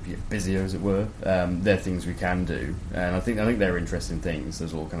get busier, as it were. They're things we can do, and I think they're interesting things.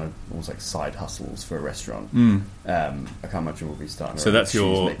 There's all kind of almost like side hustles for a restaurant. I can't imagine we'll be starting. So that's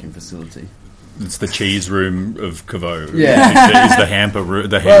your making facility. It's the cheese room of Caveau. Yeah, is the hamper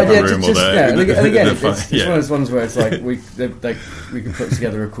room, room, or the and again, it's one yeah. of those ones where it's like we can put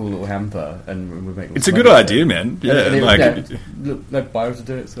together a cool little hamper and we make. It's a good idea, man. Yeah, no bio to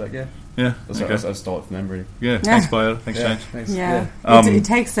do it. So yeah. I stole it from them, really. Yeah, thanks, bio. Thanks, James. Thanks. Yeah, it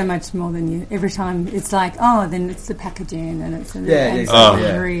takes so much more than you. Every time it's like, then it's the packaging and it's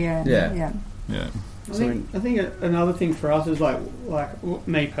delivery. Yeah. I think another thing for us is like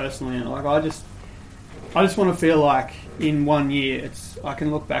me personally, and like I just want to feel like in 1 year I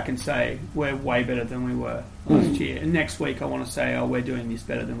can look back and say we're way better than we were last year, and next week I want to say we're doing this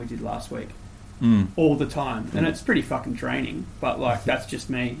better than we did last week, all the time, and it's pretty fucking draining. But like that's just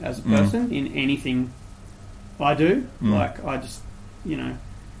me as a person in anything I do. Like I just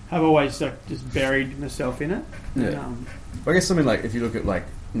have always like just buried myself in it. Yeah. And, I guess something like if you look at like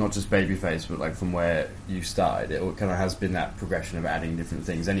not just Babyface, but like from where you started, it kind of has been that progression of adding different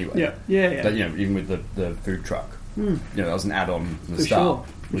things anyway. Yeah. Like, even with the food truck, that was an add-on from the for start.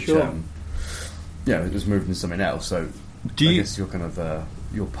 For sure. It just moved into something else. So I guess your kind of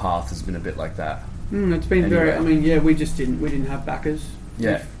your path has been a bit like that. It's been very. I mean, we didn't have backers.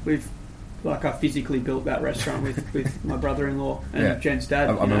 Yeah, we've like I physically built that restaurant with my brother-in-law and Jen's dad.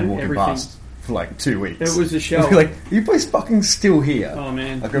 I remember walking past for like 2 weeks. It was a show. Like, are you boys fucking still here? Oh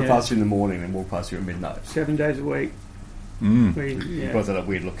man, I go past you in the morning and walk past you at midnight. 7 days a week. You both had that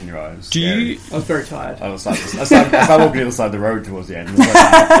weird look in your eyes. I was very tired. I started walking the other side of the road towards the end. I was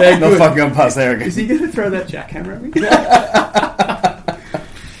like, not fucking going past there again. Is he going to throw that jackhammer at me?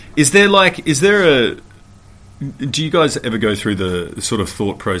 Is there do you guys ever go through the sort of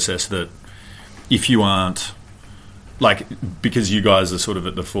thought process that if you aren't, like, because you guys are sort of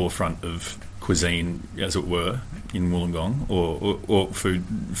at the forefront of cuisine, as it were, in Wollongong, or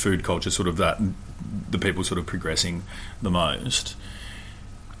food culture, sort of that, the people sort of progressing the most,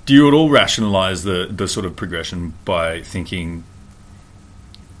 do you at all rationalise the sort of progression by thinking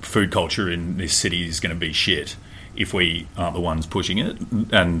food culture in this city is going to be shit if we aren't the ones pushing it?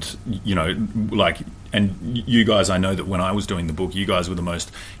 And and you guys, I know that when I was doing the book, you guys were the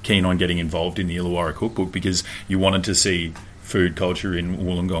most keen on getting involved in the Illawarra cookbook because you wanted to see food culture in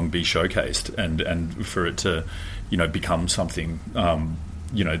Wollongong be showcased and for it to become something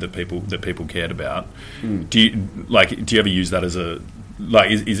that people cared about. Do you ever use that as a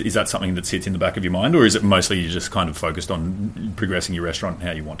is that something that sits in the back of your mind, or is it mostly you're just kind of focused on progressing your restaurant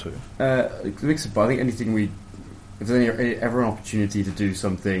how you want to? It's a mix of both. I think anything if there's ever an opportunity to do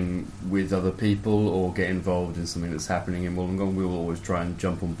something with other people or get involved in something that's happening in Wollongong, we will always try and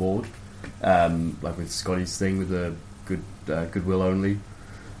jump on board. Like with Scotty's thing with the Goodwill Only.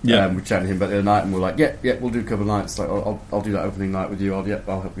 Yeah, we chatted to him about the other night, and we're like, yeah, we'll do a couple of nights. Like, I'll do that opening night with you. I'll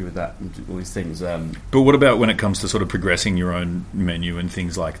help you with that, and do all these things. But what about when it comes to sort of progressing your own menu and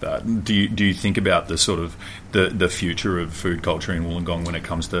things like that? Do you think about the sort of the future of food culture in Wollongong when it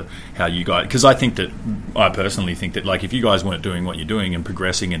comes to how you guys? Because I personally think that like if you guys weren't doing what you're doing and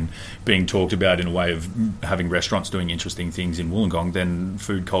progressing and being talked about in a way of having restaurants doing interesting things in Wollongong, then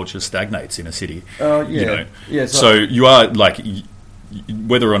food culture stagnates in a city. So you are like.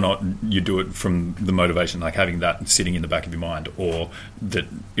 Whether or not you do it from the motivation, like having that sitting in the back of your mind, or that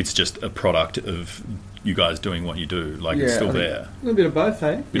it's just a product of you guys doing what you do, like it's still there. A little bit of both,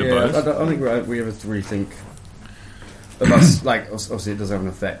 hey? Bit of both. I don't think we ever really think of us, like, obviously it does have an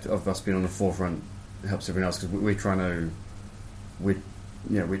effect of us being on the forefront. It helps everyone else, because we're trying to,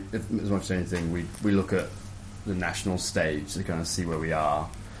 as much as anything, we look at the national stage to kind of see where we are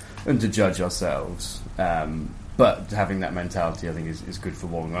and to judge ourselves. But having that mentality, I think, is good for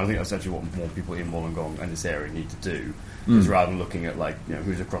Wollongong. I think that's actually what more people in Wollongong and this area need to do, is rather than looking at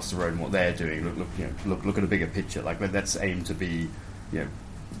who's across the road and what they're doing. Look at a bigger picture. Let's aim to be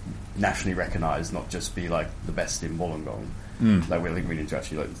nationally recognised, not just be the best in Wollongong. I think we need to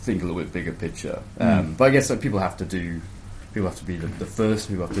actually think a little bit bigger picture. But I guess people have to be the first.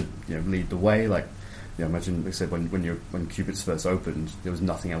 People have to lead the way. Imagine, like I said, when Cupitt's first opened, there was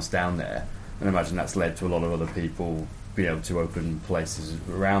nothing else down there. And I imagine that's led to a lot of other people being able to open places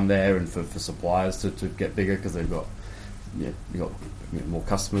around there, and for suppliers to get bigger because they've got more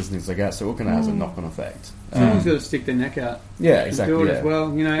customers and things like that. So it kind of has a knock-on effect. Someone's got to stick their neck out. Yeah, exactly. And do it as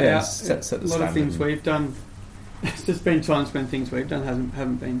well. Set a lot of things we've done. There's just been times when things we've done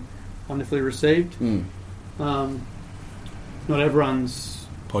haven't been wonderfully received. Not everyone's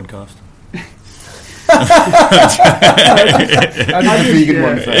podcast. I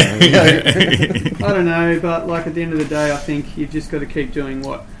don't know, but at the end of the day, I think you've just got to keep doing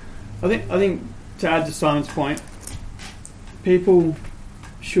what I think to add to Simon's point, people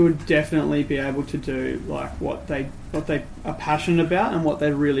should definitely be able to do what they are passionate about and what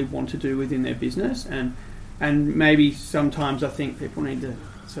they really want to do within their business, and maybe sometimes I think people need to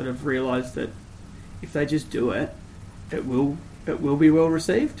sort of realise that if they just do it, it will be well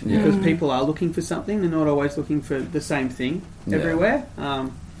received, because people are looking for something. They're not always looking for the same thing everywhere.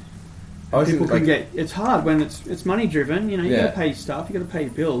 People can get. It's hard when it's money driven. You got to pay your staff, you got to pay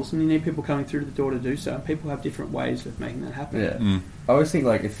your bills, and you need people coming through the door to do so. And people have different ways of making that happen. Yeah, I always think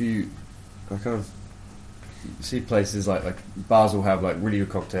if you kind of see places like bars will have really good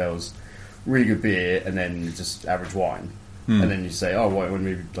cocktails, really good beer, and then just average wine. And then you say, oh, why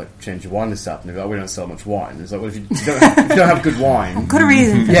wouldn't we change your wine list up? And they're like, we don't sell much wine. It's like, well, if you don't have good wine... I've got a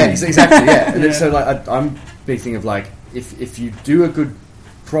reason for that. Exactly, yeah. And then, so I'm big thing of if you do a good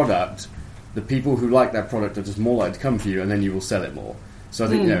product, the people who like that product are just more likely to come for you, and then you will sell it more. So I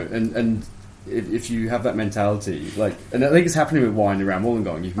think, and if you have that mentality, and I think it's happening with wine around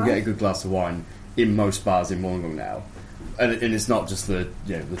Wollongong. You can get a good glass of wine in most bars in Wollongong now. And it's not just the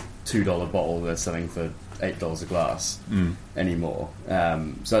 $2 bottle they're selling for $8 a glass anymore.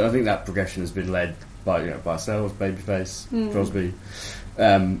 So I think that progression has been led by ourselves, Babyface, Crosby,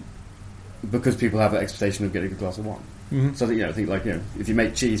 because people have that expectation of getting a good glass of wine. So I think if you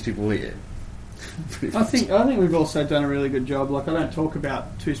make cheese, people will eat it. I think we've also done a really good job. I don't talk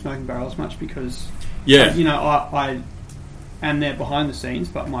about Two Smoking Barrels much because I am there behind the scenes,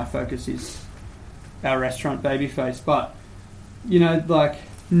 but my focus is our restaurant, Babyface. But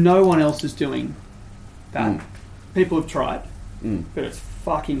no one else is doing that. People have tried, but it's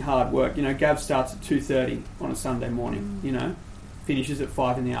fucking hard work. Gav starts at 2:30 on a Sunday morning. Finishes at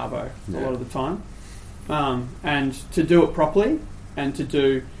 5 in the arvo a lot of the time, and to do it properly and to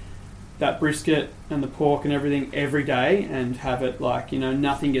do that brisket and the pork and everything every day and have it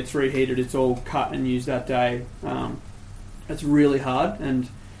nothing gets reheated. It's all cut and used that day. It's really hard, and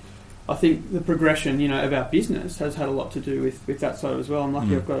I think the progression, of our business has had a lot to do with that side as well. I'm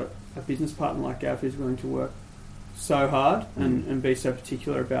lucky I've got a business partner like Gav who's willing to work so hard and be so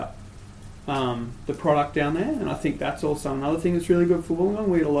particular about the product down there. And I think that's also another thing that's really good for Wollongong.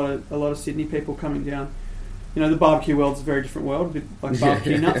 We get a lot of Sydney people coming down. The barbecue world's a very different world, a bit like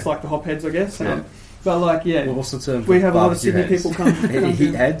barbecue nuts, like the hopheads, I guess. But well, what's the term? We have a lot of Sydney people come.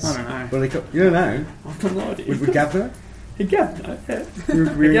 Heat heads. I don't know. What are they called? You don't know? I've got no idea. Would Gav know? Gav, no.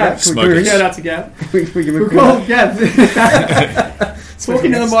 Smokers. Shout out to Gav. We'll call Gav.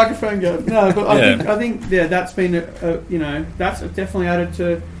 Talking to the microphone, Gav. No, but I think that's been that's definitely added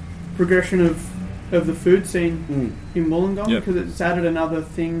to progression of the food scene in Wollongong, because it's added another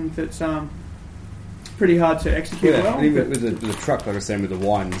thing that's pretty hard to execute well. And even with the truck, like I was saying, with the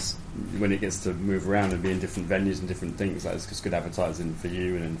wines, when it gets to move around and be in different venues and different things, it's just good advertising for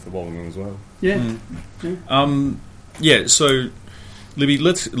you and for Wollongong as well. So Libby,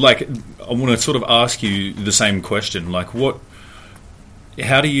 I want to sort of ask you the same question.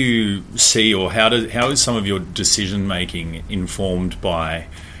 How do you see, or how is some of your decision making informed by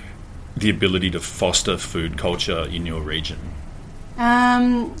the ability to foster food culture in your region?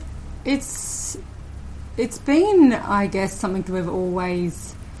 It's been, I guess, something that we've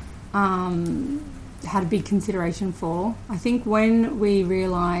always had a big consideration for. I think when we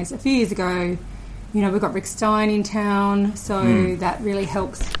realised a few years ago, we've got Rick Stein in town, so that really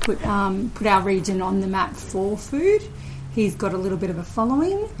helps put our region on the map for food. He's got a little bit of a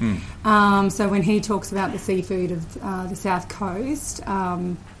following. So when he talks about the seafood of the South Coast,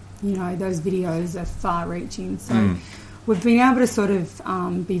 those videos are far-reaching. So we've been able to sort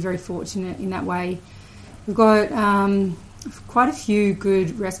of be very fortunate in that way. We've got quite a few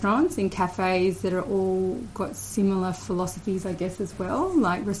good restaurants and cafes that are all got similar philosophies, I guess, as well,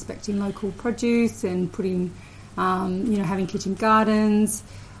 like respecting local produce and putting, having kitchen gardens.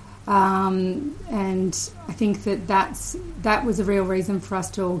 And I think that was a real reason for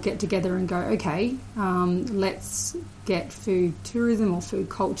us to all get together and go, okay, let's get food tourism or food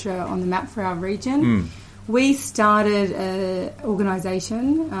culture on the map for our region. We started an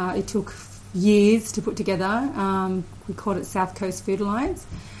organisation. It took years to put together. We called it South Coast Food Alliance.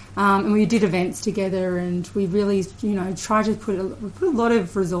 And we did events together, and we really, tried to put a lot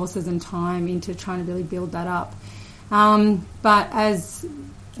of resources and time into trying to really build that up. But as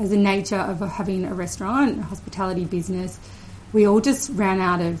the nature of having a restaurant, a hospitality business, we all just ran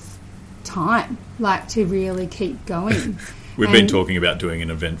out of time, to really keep going. We've been talking about doing an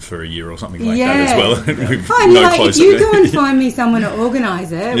event for a year or something like that as well. If you go and find me someone to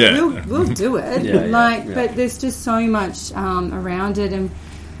organise it, we'll do it. But there's just so much around it, and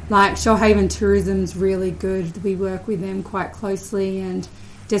Shoalhaven Tourism's really good. We work with them quite closely, and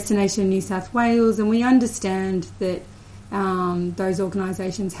Destination New South Wales, and we understand that those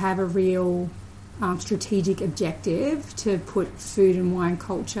organisations have a real strategic objective to put food and wine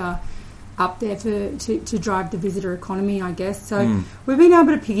culture up there to drive the visitor economy, I guess. So we've been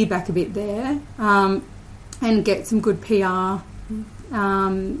able to piggyback a bit there and get some good PR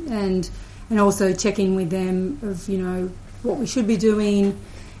and also check in with them of, what we should be doing,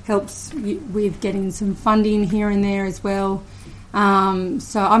 helps with getting some funding here and there as well. So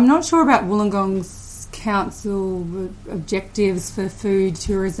I'm not sure about Wollongong's council objectives for food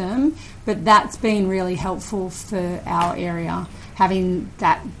tourism, but that's been really helpful for our area, having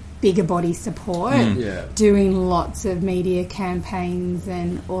that bigger body support, doing lots of media campaigns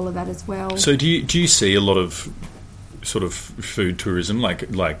and all of that as well. So do you see a lot of sort of food tourism, like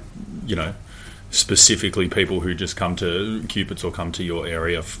specifically people who just come to Cupitt's or come to your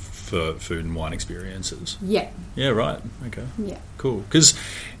area for food and wine experiences? Yeah. Yeah, right. Okay. Yeah. Cool. Because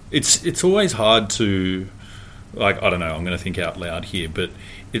it's always hard to, I don't know, I'm going to think out loud here, but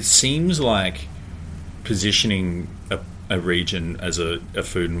it seems like positioning a region as a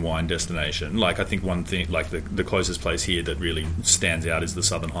food and wine destination. I think one thing, the closest place here that really stands out is the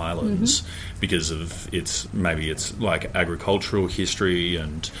Southern Highlands because of its agricultural history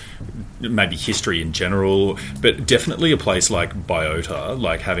and maybe history in general, but definitely a place like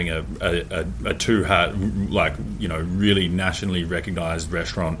Biota, having a two-hat, really nationally recognised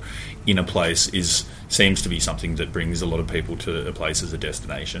restaurant in a place seems to be something that brings a lot of people to a place as a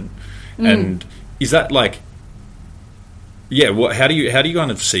destination. And is that how do you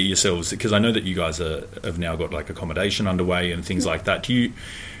kind of see yourselves? Because I know that you guys have now got accommodation underway and things like that.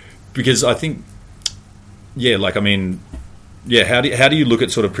 Because I think, how do you look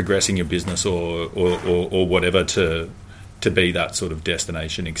at sort of progressing your business or whatever to be that sort of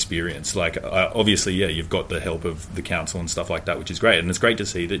destination experience? Obviously, you've got the help of the council and stuff like that, which is great, and it's great to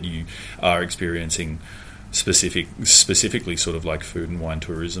see that you are experiencing specifically sort of food and wine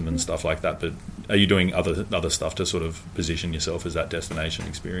tourism and stuff like that, but are you doing other stuff to sort of position yourself as that destination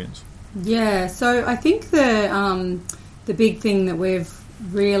experience? Yeah, so I think the big thing that we've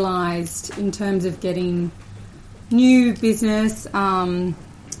realised in terms of getting new business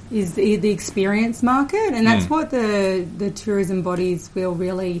is the experience market, and that's what the tourism bodies will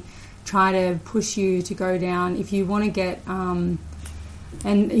really try to push you to go down if you want to get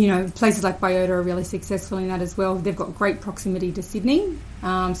and, places like Biota are really successful in that as well. They've got great proximity to Sydney,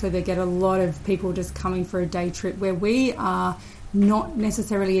 so they get a lot of people just coming for a day trip, where we are not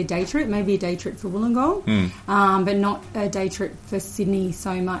necessarily a day trip, maybe a day trip for Wollongong, but not a day trip for Sydney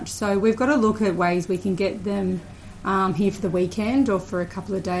so much. So we've got to look at ways we can get them here for the weekend or for a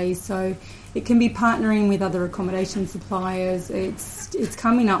couple of days. So it can be partnering with other accommodation suppliers. It's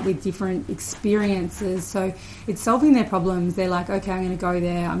coming up with different experiences. So it's solving their problems. They're like, okay, I'm going to go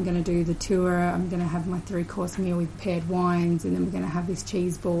there. I'm going to do the tour. I'm going to have my 3-course meal with paired wines, and then we're going to have this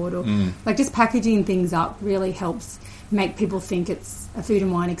cheese board. Or just packaging things up really helps make people think it's a food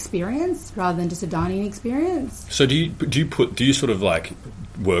and wine experience rather than just a dining experience. So do you sort of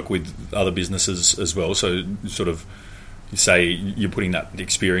work with other businesses as well? So sort of say you're putting that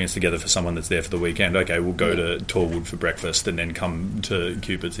experience together for someone that's there for the weekend. Okay, we'll go to Torwood for breakfast and then come to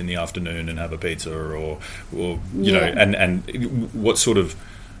Cupitt's in the afternoon and have a pizza, or you know, and what sort of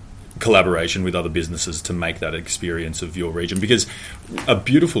collaboration with other businesses to make that experience of your region? Because a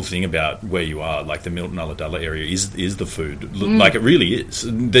beautiful thing about where you are, like the Milton Ulladulla area, is the food. Like, it really is.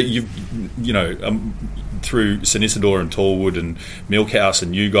 That through St Isidore and Tallwood and Milkhouse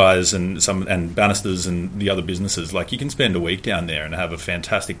and you guys and Bannisters and the other businesses, like you can spend a week down there and have a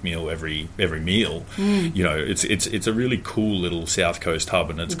fantastic meal every meal. You know, it's a really cool little South Coast hub,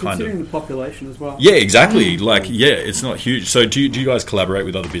 and it's kind of considering the population as well. Yeah, exactly. Like, yeah, it's not huge. So do you guys collaborate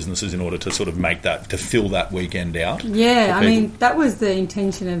with other businesses in order to sort of make that, to fill that weekend out? Yeah, I mean, that was the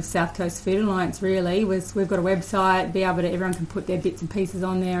intention of South Coast Food Alliance, really, was we've got a website, be able to, everyone can put their bits and pieces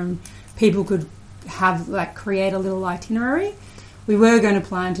on there, and people could have, like, create a little itinerary. We were going to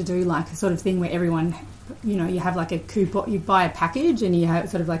plan to do, like, a sort of thing where everyone, you know, you have, like, a coupon, you buy a package and you have,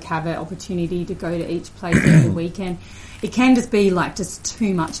 sort of, like, have an opportunity to go to each place every weekend. It can just be, like, just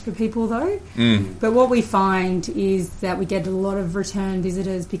too much for people, though. But what we find is that we get a lot of return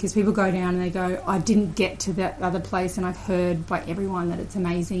visitors because people go down and they go, I didn't get to that other place and I've heard by everyone that it's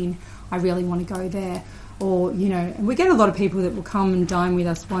amazing. I really want to go there. Or, you know, and we get a lot of people that will come and dine with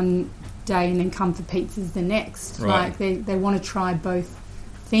us one day and then come for pizzas the next. Right. Like, they want to try both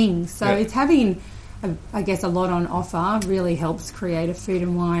things. So it's having, I guess, a lot on offer really helps create a food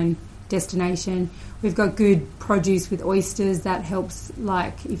and wine destination. We've got good produce with oysters. That helps,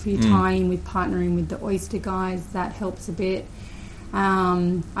 like, if you tie in with partnering with the oyster guys, that helps a bit. I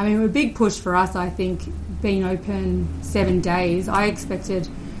mean, a big push for us, I think, being open 7 days, I expected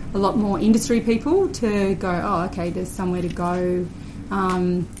a lot more industry people to go, oh, okay, there's somewhere to go.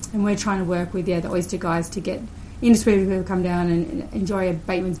 And we're trying to work with, the oyster guys to get industry people to come down and enjoy a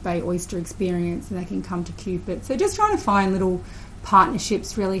Bateman's Bay oyster experience, and they can come to Cupitt. So just trying to find little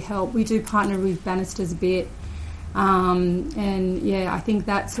partnerships really help. We do partner with Bannisters a bit. I think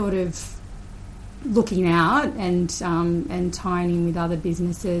that sort of looking out and tying in with other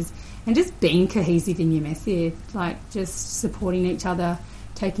businesses and just being cohesive in your message, like just supporting each other,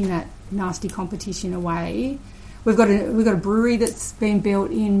 taking that nasty competition away. We've got a brewery that's been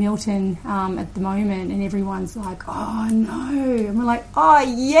built in Milton at the moment, and everyone's like, oh no, and we're like, oh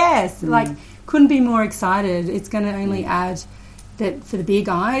yes, like couldn't be more excited. It's going to only add that for the beer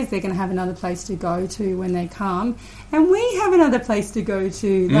guys, they're going to have another place to go to when they come, and we have another place to go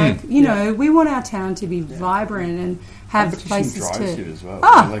to. Like, you know, we want our town to be vibrant and have places to. As well.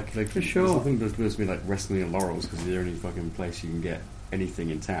 Oh, like for sure. There's nothing that's supposed to be like wrestling in laurels because they're the only fucking place you can get anything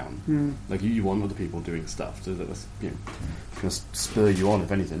in town. Like you want other people doing stuff, so that's, you know, going to spur you on,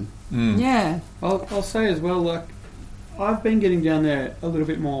 if anything. Yeah. I'll say as well, like, I've been getting down there a little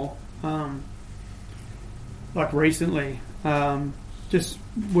bit more, like recently. Just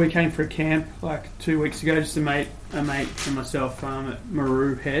we came for a camp like 2 weeks ago, just a mate and myself at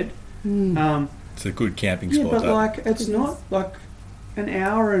Maru Head. It's a good camping spot. Yeah, but like it's not like an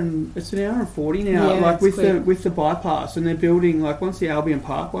hour and 40 now. Like with the bypass, and they're building, like, once the Albion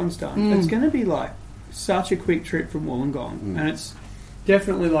Park one's done, it's going to be like such a quick trip from Wollongong, and it's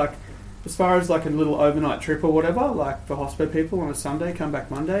definitely like, as far as like a little overnight trip or whatever, like for hospo people on a Sunday, come back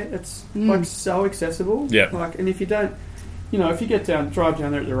Monday, it's like so accessible. Yeah. Like, and if you don't, you know, if you drive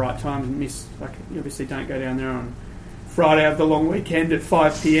down there at the right time and miss, like, you obviously don't go down there on Friday of the long weekend at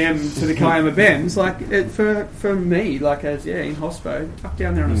 5 p.m. to the Kiama Bends. Like, for me, like, as in hospo, up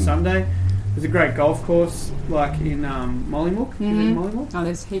down there on a Sunday. There's a great golf course, like in Mollymook. Is it in Mollymook? Oh,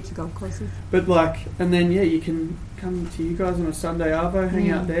 there's heaps of golf courses. But like, and then you can come to you guys on a Sunday arvo,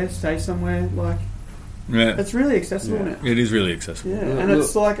 hang out there, stay somewhere. Like, it's really accessible now. It is really accessible. Yeah, and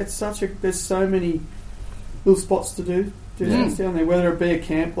it's like there's so many little spots to do things down there. Whether it be a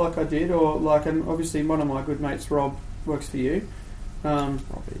camp like I did, or like, and obviously one of my good mates, Rob, works for you.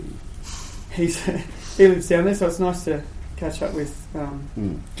 He lives down there, so it's nice to catch up with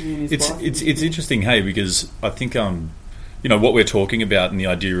it's interesting, hey, because I think you know, what we're talking about and the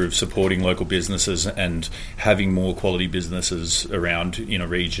idea of supporting local businesses and having more quality businesses around in a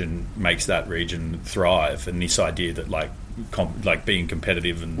region makes that region thrive, and this idea that like being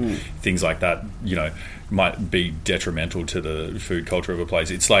competitive and things like that, you know, might be detrimental to the food culture of a place.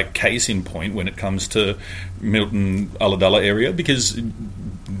 It's like case in point when it comes to Milton Ulladulla area, because,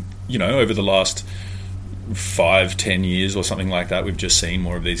 you know, over the last 5-10 years or something like that, we've just seen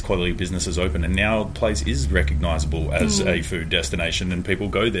more of these quality businesses open, and now the place is recognisable as a food destination, and people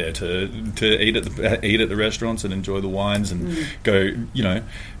go there to eat at the restaurants and enjoy the wines and go. You know,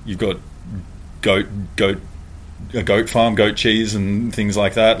 you've got a goat farm, goat cheese, and things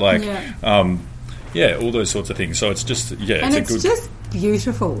like that. Like, all those sorts of things. So it's just and it's just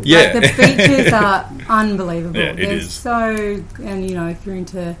beautiful. Yeah, like, the beaches are unbelievable. Yeah, it is. So, and you know, if you're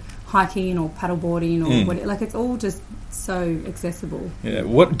into hiking or paddleboarding or whatever, like, it's all just so accessible. Yeah.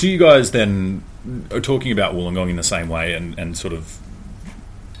 What do you guys then are talking about Wollongong in the same way, and sort of,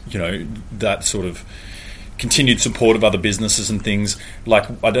 you know, that sort of continued support of other businesses and things. Like,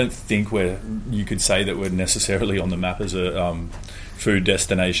 I don't think you could say that we're necessarily on the map as a food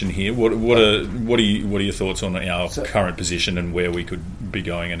destination here. What are your thoughts on our current position and where we could be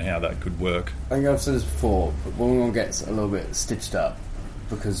going and how that could work? I think I've said this before, but Wollongong gets a little bit stitched up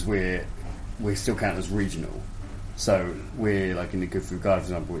because we still count as regional. So we're like in the Good Food Guide, for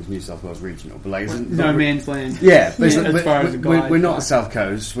example, it's New South Wales regional, but like no man's land. Yeah, but as far as the guide, we're not the South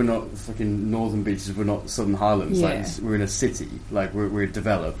Coast. We're not fucking Northern Beaches. We're not Southern Highlands. Yeah. Like we're in a city. Like we're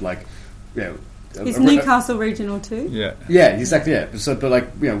developed. Like is Newcastle regional too? Yeah, exactly. Yeah, but like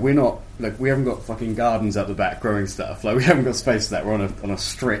we're not like we haven't got fucking gardens out the back growing stuff. Like we haven't got space for that. We're on a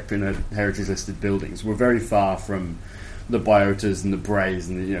strip in a heritage listed buildings. We're very far from the Biotas and the Brays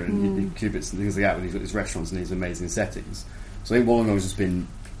and the Libby Cupitts and things like that, when he's got these restaurants and these amazing settings. So I think Wollongong has just been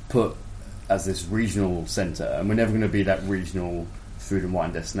put as this regional centre, and we're never going to be that regional food and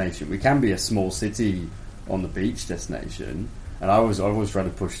wine destination. We can be a small city on the beach destination, and I always try to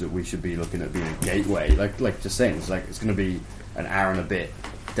push that we should be looking at being a gateway. Like just saying, it's going to be an hour and a bit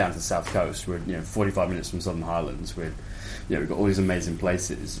down to the South Coast. We're 45 minutes from Southern Highlands. We've got all these amazing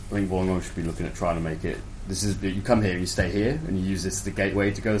places. I think Wollongong should be looking at trying to make it. You come here and you stay here and you use this as the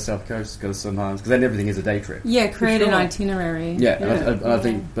gateway to go to the South Coast, go to Southern Highlands, because then everything is a day trip. Yeah, create an itinerary. Yeah, and I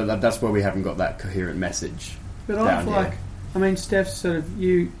think, but that's where we haven't got that coherent message. But I feel like, I mean, Steph, sort of,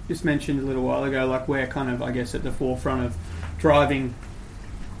 you just mentioned a little while ago, like we're kind of, I guess, at the forefront of driving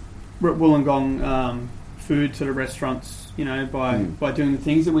Wollongong food sort of restaurants, by doing the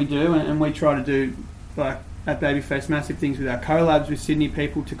things that we do, and we try to do like at Babyface massive things with our collabs with Sydney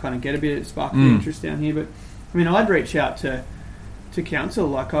people to kind of get a bit of spark of interest down here. But I mean, I'd reach out to council.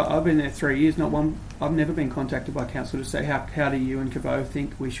 Like I've been there 3 years. I've never been contacted by council to say how do you and Cavo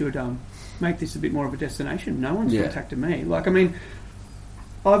think we should make this a bit more of a destination. No one's contacted me. Like, I mean,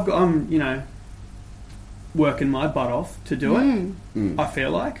 I'm working my butt off to do it. I feel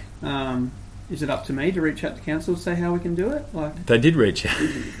like. Is it up to me to reach out to council to say how we can do it? Like they did reach out.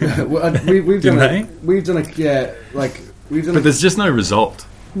 We've done it. But there's just no result.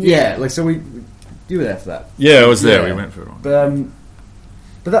 Yeah, like so you were there for that. Yeah, I was there. We went for it.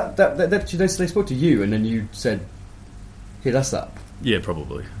 But they spoke to you and then you said, "Hit us up." Yeah,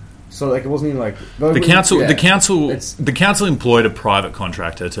 probably. So like it wasn't even like the council employed a private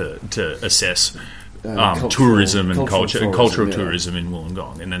contractor to assess. Tourism and cultural tourism in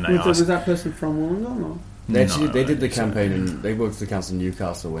Wollongong, and then they asked. Was that person from Wollongong? Or? They did the campaign, and they worked for the council in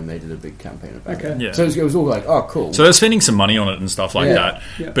Newcastle when they did a big campaign about it. Yeah. So it was all like, oh, cool. So they're spending some money on it and stuff like that.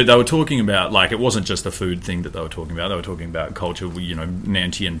 Yeah. But they were talking about, like, it wasn't just the food thing that they were talking about. They were talking about culture,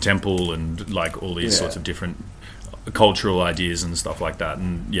 Nantian Temple and like all these sorts of different cultural ideas and stuff like that.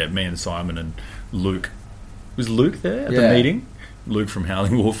 And me and Simon and Luke. Was Luke there at the meeting? Luke from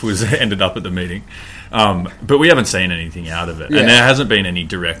Howling Wolf ended up at the meeting, but we haven't seen anything out of it, and there hasn't been any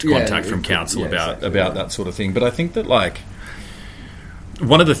direct contact from council about that sort of thing. But I think that like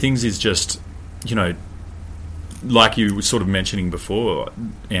one of the things is just like you were sort of mentioning before,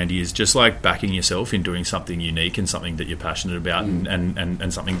 Andy, is just like backing yourself in doing something unique and something that you're passionate about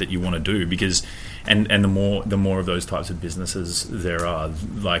and something that you want to do, because and the more of those types of businesses there are,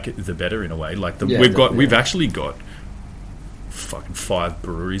 like the better in a way. Like we've actually got fucking 5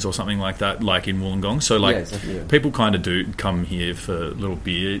 breweries or something like that, like in Wollongong. So like people kind of do come here for little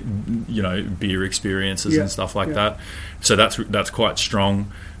beer experiences and stuff like that. So that's quite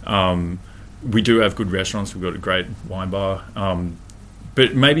strong. We do have good restaurants. We've got a great wine bar.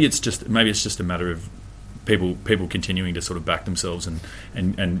 But maybe it's just a matter of people continuing to sort of back themselves and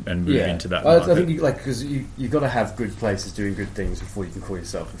move into that market. I think because you've got to have good places doing good things before you can call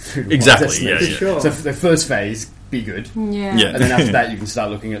yourself a food and exactly. wine Yeah. Sure. So for the first phase, be good. Yeah. And then after that, you can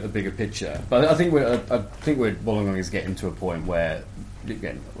start looking at the bigger picture. But I think Wollongong is getting to a point where,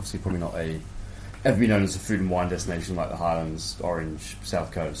 again, obviously probably not ever be known as a food and wine destination like the Highlands, Orange,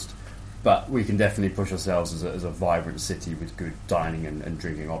 South Coast. But we can definitely push ourselves as a vibrant city with good dining and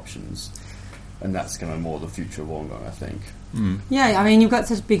drinking options. And that's kind of more the future of Wollongong, I think. Yeah, I mean, you've got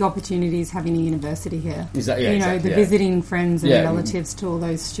such big opportunities having a university here. Exactly. Visiting friends and relatives to all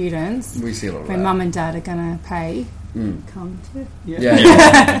those students. We see a lot of when that. Mum and Dad are going to pay, come to.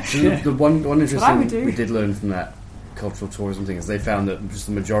 The one interesting thing we did learn from that cultural tourism thing is they found that just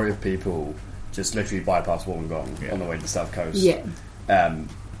the majority of people just literally bypass Wollongong on the way to the South Coast. Yeah.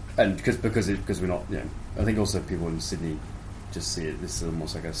 And because we're not, I think also people in Sydney just see it. This is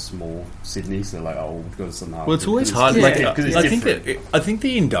almost like a small Sydney, so they're like, oh, we'll go to some. Well, it's always hard. I think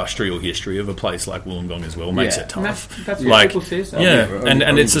the industrial history of a place like Wollongong as well makes it tough. That's what people say. So. Yeah,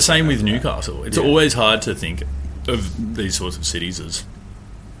 and it's the same with Newcastle. It's always hard to think of these sorts of cities as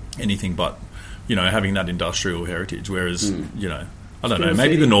anything but having that industrial heritage. Whereas, I don't know,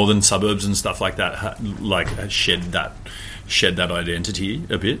 maybe the northern suburbs and stuff like that shed that identity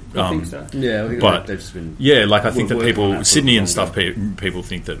a bit. I think so. Yeah, but they've just been. Yeah, I think that people, Sydney and stuff, people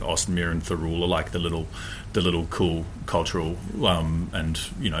think that Austinmere and Thirroul are like the little cool cultural and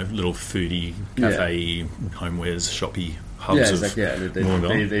little foodie cafe homewares shoppy hubs. Yeah,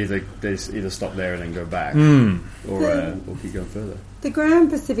 exactly. They either stop there and then go back, or keep going further. The Grand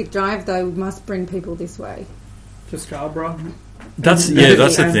Pacific Drive though must bring people this way to Scarborough. That's the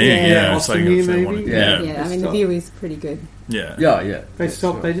thing. Yeah, it's like maybe. Yeah. I mean, the view is pretty good. Yeah. They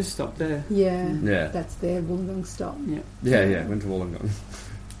stopped. They just stopped there. Yeah. That's their Wollongong stop. Yeah. Went to Wollongong.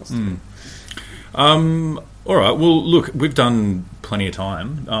 All right. Well, look, we've done plenty of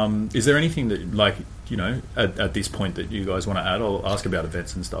time. Is there anything that, at this point that you guys want to add? I'll ask about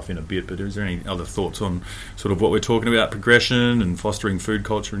events and stuff in a bit, but is there any other thoughts on sort of what we're talking about, progression and fostering food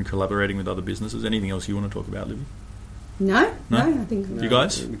culture and collaborating with other businesses? Anything else you want to talk about, Libby? No, I think you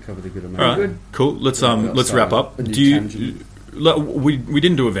guys. We covered a good amount. All right, good. Cool. Let's wrap up. We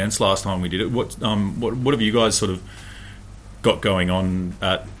didn't do events last time we did it. What have you guys sort of got going on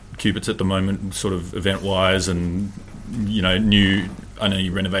at Cupitt's at the moment, sort of event wise, and new? I know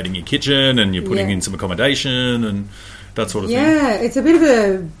you're renovating your kitchen and you're putting in some accommodation and that sort of thing. Yeah, it's a bit of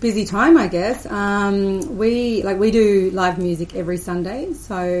a busy time, I guess. We do live music every Sunday,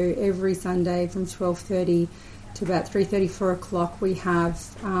 so every Sunday from 12:30 to about 3:30, 4 o'clock, we have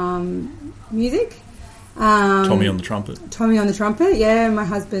music. Tommy on the trumpet. Yeah. My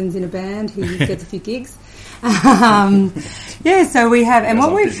husband's in a band. He gets a few gigs. So we have, and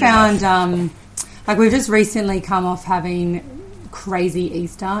what we've found, we've just recently come off having crazy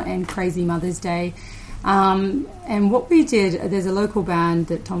Easter and crazy Mother's Day. And what we did, there's a local band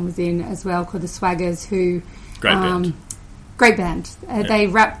that Tom was in as well called the Swaggers, who... Great band. They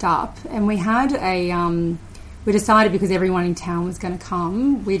wrapped up, and we had we decided, because everyone in town was going to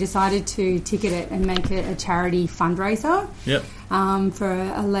come, we decided to ticket it and make it a charity fundraiser for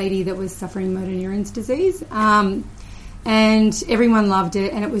a lady that was suffering motor neurons disease. And everyone loved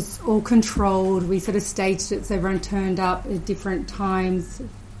it, and it was all controlled. We sort of staged it so everyone turned up at different times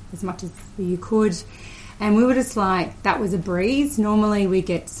as much as you could. And we were just like, that was a breeze. Normally we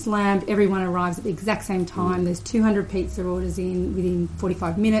get slammed. Everyone arrives at the exact same time. There's 200 pizza orders in within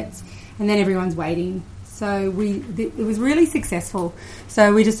 45 minutes, and then everyone's waiting. So it was really successful.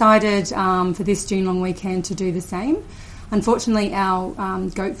 So we decided for this June long weekend to do the same. Unfortunately, our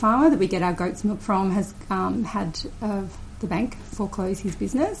goat farmer that we get our goat's milk from has had the bank foreclose his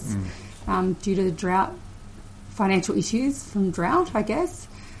business due to the drought, financial issues from drought, I guess.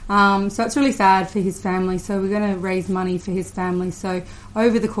 So it's really sad for his family. So we're going to raise money for his family. So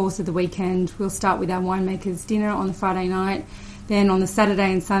over the course of the weekend, we'll start with our winemakers dinner on the Friday night. Then on the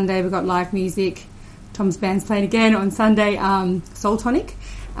Saturday and Sunday, we've got live music. Tom's band's playing again on Sunday, Soul Tonic.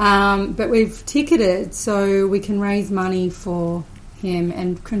 But we've ticketed so we can raise money for him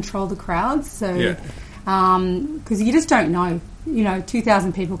and control the crowds. So, because you just don't know,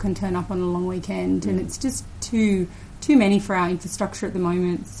 2,000 people can turn up on a long weekend, and it's just too many for our infrastructure at the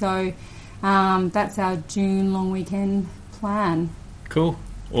moment. So, that's our June long weekend plan. Cool,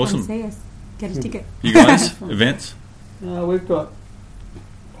 awesome. Come see us, get a ticket. You guys, events? We've got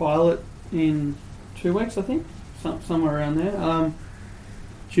Pilot in 2 weeks, I think, somewhere around there.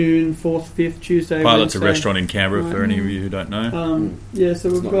 June 4th, 5th, Tuesday, Pilot's Wednesday. a restaurant in Canberra, for any of you who don't know. It's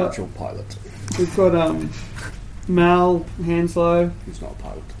So we've not got... actual Pilot. We've got Mal Hanslow. Who's not a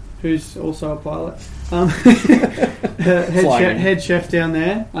pilot. Who's also a pilot. Head chef down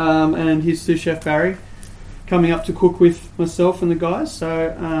there, and his sous chef Barry, coming up to cook with myself and the guys.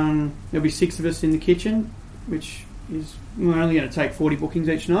 So there'll be 6 of us in the kitchen, which is... We're only going to take 40 bookings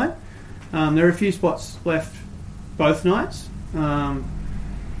each night. There are a few spots left both nights. What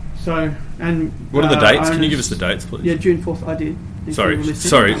are the dates? Can you give us the dates, please? Yeah, June 4th. I did. Sorry.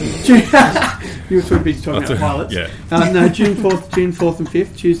 You were too busy talking about pilots. Yeah. No, June 4th and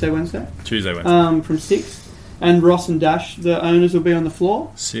 5th, Tuesday, Wednesday. From 6. And Ross and Dash, the owners, will be on the floor.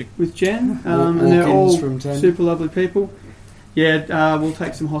 Sick. With Jen. And they're all super lovely people. Yeah, we'll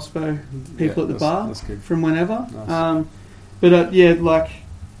take some hospo people at the bar from whenever. Nice.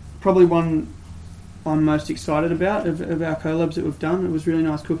 Probably one I'm most excited about of our collabs that we've done. It was really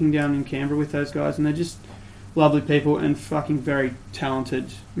nice cooking down in Canberra with those guys, and they're just lovely people and fucking very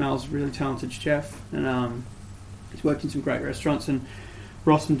talented. Mal's a really talented chef, and he's worked in some great restaurants. And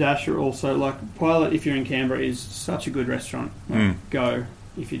Ross and Dash are also, Pilot, if you're in Canberra, is such a good restaurant. Go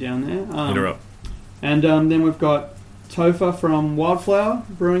if you're down there. Hit her up. And then we've got Tofa from Wildflower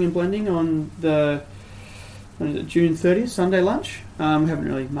Brewing and Blending on the June 30th, Sunday lunch. We haven't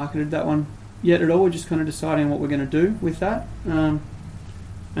really marketed that one yet at all. We're just kind of deciding what we're going to do with that. And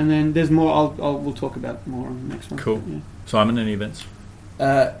then there's more. We'll talk about more on the next one. Cool. Yeah. Simon, any events?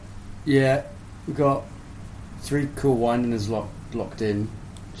 Yeah, we've got 3 cool wine dinners locked in.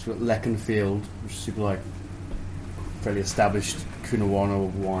 So we've got Leckenfield, which is super fairly established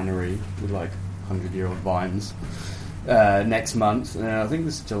Coonawanna winery with 100-year-old vines. Next month, and I think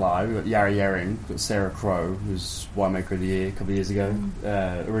this is July, we've got Yarra Yering, we've got Sarah Crowe, who's winemaker of the year a couple of years ago,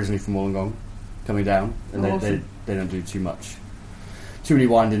 originally from Wollongong, coming down, and they don't do too many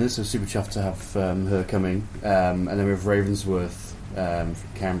wine dinners, so super chuffed to have her coming. And then we have Ravensworth from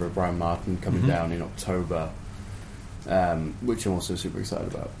Canberra, Brian Martin, coming down in October, which I'm also super excited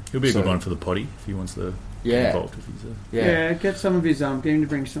about. He'll be a good one for the potty if he wants to get involved. If he's get some of his get him to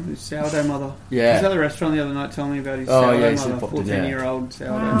bring some of his sourdough mother. Yeah, he was at the restaurant the other night telling me about his sourdough mother, 14-year-old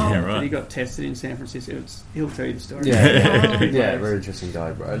sourdough. Wow. Yeah, right. That he got tested in San Francisco. He'll tell you the story. Yeah, very interesting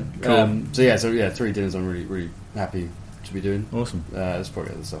guy, Brad. Cool. So 3 dinners I'm really, really happy to be doing. Awesome. There's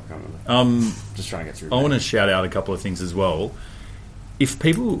probably other stuff coming up. Just trying to get through. I want to shout out a couple of things as well. If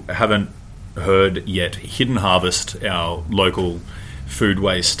people haven't heard yet, Hidden Harvest, our local food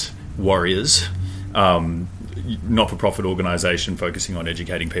waste warriors, not-for-profit organisation focusing on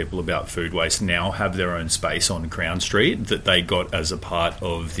educating people about food waste, now have their own space on Crown Street that they got as a part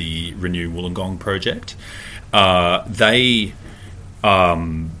of the Renew Wollongong project. As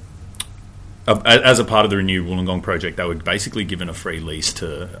a part of the Renew Wollongong project, they were basically given a free lease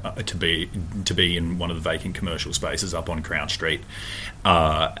to be in one of the vacant commercial spaces up on Crown Street,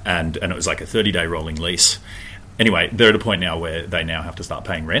 and it was like a 30-day rolling lease. Anyway, they're at a point now where they now have to start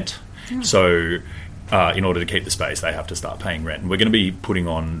paying rent. So in order to keep the space, they have to start paying rent. And we're going to be putting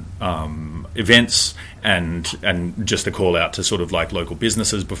on events and just a call out to sort of local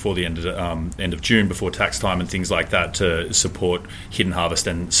businesses before the end of June, before tax time and things like that, to support Hidden Harvest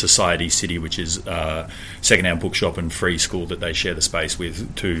and Society City, which is a second-hand bookshop and free school that they share the space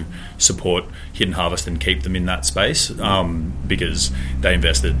with, to support Hidden Harvest and keep them in that space, because they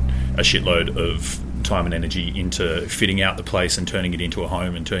invested a shitload of time and energy into fitting out the place and turning it into a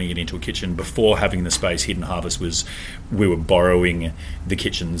home and turning it into a kitchen. Before having the space, Hidden Harvest we were borrowing the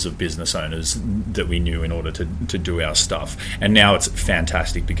kitchens of business owners that we knew in order to do our stuff. And now it's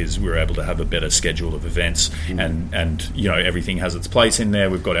fantastic because we're able to have a better schedule of events, and everything has its place in there.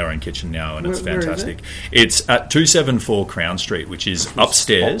 We've got our own kitchen now, and it's fantastic. It's at 274 Crown Street, which is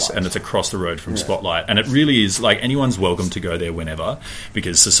upstairs, Spotlight. And it's across the road from Spotlight. And it really is anyone's welcome to go there whenever,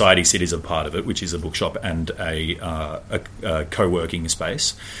 because Society City is a part of it, which is a bookshop and a co-working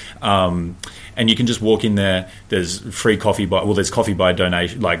space. And you can just walk in there. There's free coffee there's coffee by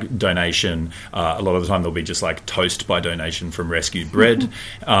donation. A lot of the time there'll be just toast by donation from Rescued Bread,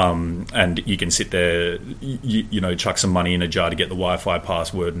 and you can sit there, chuck some money in a jar to get the Wi-Fi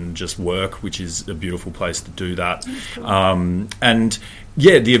password and just work, which is a beautiful place to do that. Cool.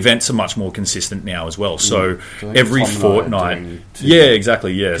 The events are much more consistent now as well. So every fortnight,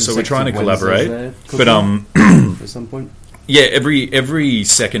 exactly. So we're trying to collaborate, but at some point. Yeah, every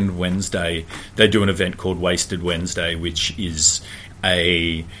second Wednesday they do an event called Wasted Wednesday, which is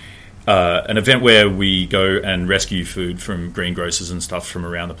an event where we go and rescue food from greengrocers and stuff from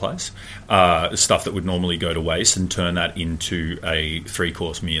around the place, stuff that would normally go to waste, and turn that into a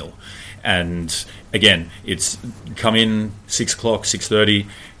 3-course meal. And again, it's come in 6 o'clock,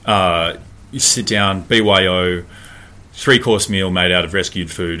 6:30, you sit down, BYO, 3-course meal made out of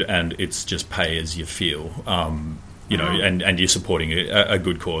rescued food, and it's just pay as you feel. And you're supporting a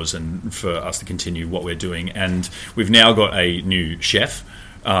good cause, and for us to continue what we're doing. And we've now got a new chef,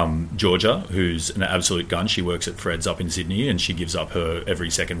 Georgia, who's an absolute gun. She works at Fred's up in Sydney, and she gives up her every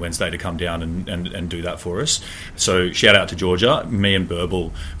second Wednesday to come down and do that for us. So shout out to Georgia. Me and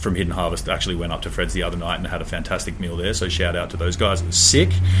Burble from Hidden Harvest actually went up to Fred's the other night and had a fantastic meal there, so shout out to those guys. It was sick.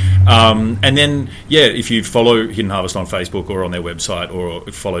 And then, if you follow Hidden Harvest on Facebook or on their website, or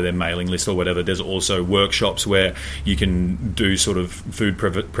follow their mailing list or whatever, there's also workshops where you can do sort of food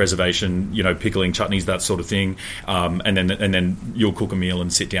preservation, pickling, chutneys, that sort of thing, and then you'll cook a meal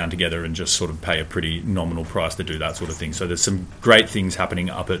and sit down together and just sort of pay a pretty nominal price to do that sort of thing. So there's some great things happening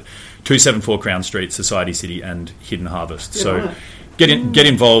up at 274 Crown Street, Society City and Hidden Harvest. So get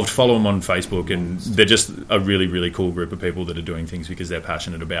involved, follow them on Facebook, and they're just a really, really cool group of people that are doing things because they're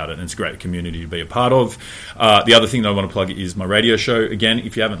passionate about it, and it's a great community to be a part of. The other thing that I want to plug is my radio show. Again,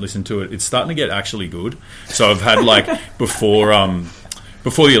 if you haven't listened to it, it's starting to get actually good. So I've had before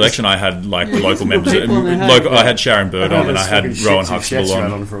Before the election, I had like local members. I had Sharon Bird on, and I had Rowan Huxtable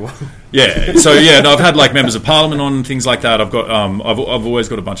on for a while. Yeah, so yeah, no, I've had like members of Parliament on and things like that. I've got, I've always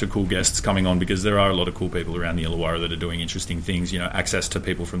got a bunch of cool guests coming on because there are a lot of cool people around the Illawarra that are doing interesting things. You know, access to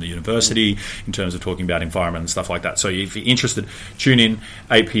people from the university in terms of talking about environment and stuff like that. So if you're interested, tune in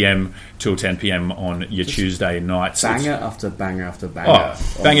 8 p.m. till 10 p.m. on your Tuesday nights. Banger after banger after banger.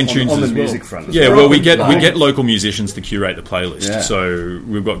 Banging tunes on the as music well. front. As yeah, well, we get local musicians to curate the playlist. Yeah. So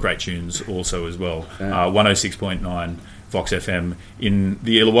we've got great tunes also as well. 106.9 Vox FM in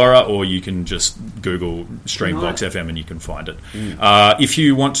the Illawarra, or you can just Google stream Vox FM and you can find it. If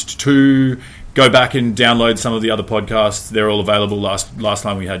you want to go back and download some of the other podcasts, they're all available. Last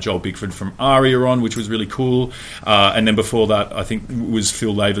time we had Joel Bigford from Aria on, which was really cool. And then before that, I think was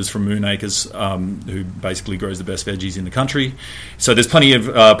Phil Lavers from Moonacres, who basically grows the best veggies in the country. So there's plenty of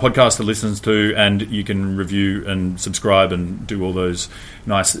podcasts to listen to, and you can review and subscribe and do all those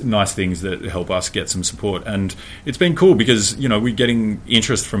nice things that help us get some support. And it's been cool because, you know, we're getting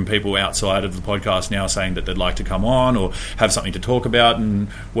interest from people outside of the podcast now saying that they'd like to come on or have something to talk about and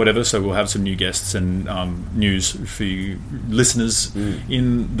whatever. So we'll have some new guests and news for you listeners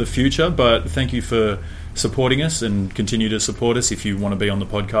in the future. But thank you for supporting us and continue to support us. If you want to be on the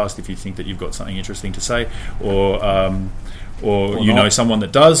podcast, if you think that you've got something interesting to say, or you know someone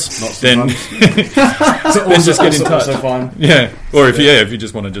that does, then just get in touch. Fine. Yeah, or if you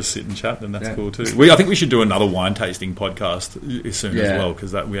just want to just sit and chat, then that's cool too. I think we should do another wine tasting podcast soon as well,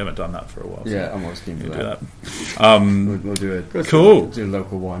 because we haven't done that for a while. So I'm always keen for that. We'll do it. Cool. Do a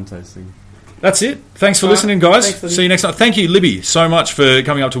local wine tasting. That's it. Thanks for listening, guys. See you next time. Thank you, Libby, so much for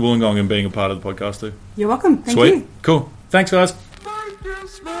coming up to Wollongong and being a part of the podcast too. You're welcome. Thank Sweet. you. Cool. Thanks, guys.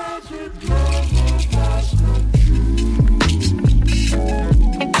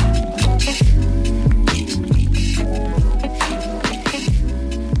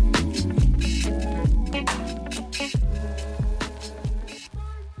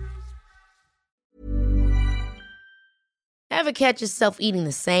 Ever catch yourself eating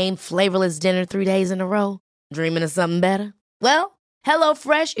the same flavorless dinner 3 days in a row? Dreaming of something better? Well,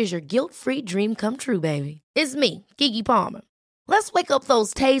 HelloFresh is your guilt-free dream come true, baby. It's me, Keke Palmer. Let's wake up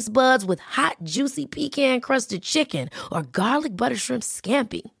those taste buds with hot, juicy pecan-crusted chicken or garlic butter shrimp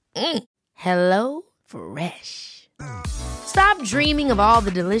scampi. Hello Fresh. Stop dreaming of all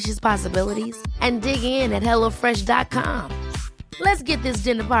the delicious possibilities and dig in at HelloFresh.com. Let's get this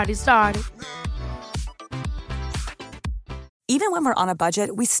dinner party started. Even when we're on a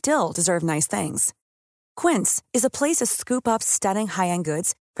budget, we still deserve nice things. Quince is a place to scoop up stunning high-end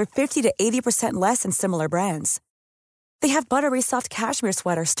goods for 50 to 80% less than similar brands. They have buttery soft cashmere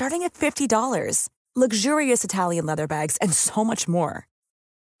sweaters starting at $50, luxurious Italian leather bags, and so much more.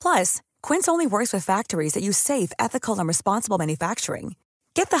 Plus, Quince only works with factories that use safe, ethical, and responsible manufacturing.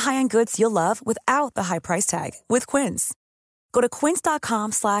 Get the high-end goods you'll love without the high price tag with Quince. Go to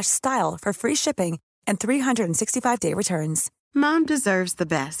quince.com/style for free shipping and 365-day returns. Mom deserves the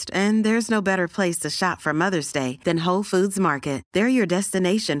best, and there's no better place to shop for Mother's Day than Whole Foods Market. They're your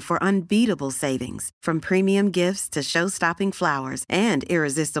destination for unbeatable savings, from premium gifts to show-stopping flowers and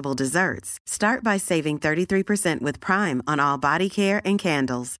irresistible desserts. Start by saving 33% with Prime on all body care and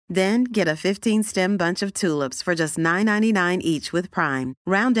candles. Then get a 15-stem bunch of tulips for just $9.99 each with Prime.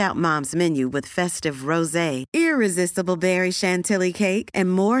 Round out Mom's menu with festive rosé, irresistible berry chantilly cake,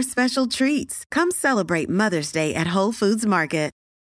 and more special treats. Come celebrate Mother's Day at Whole Foods Market.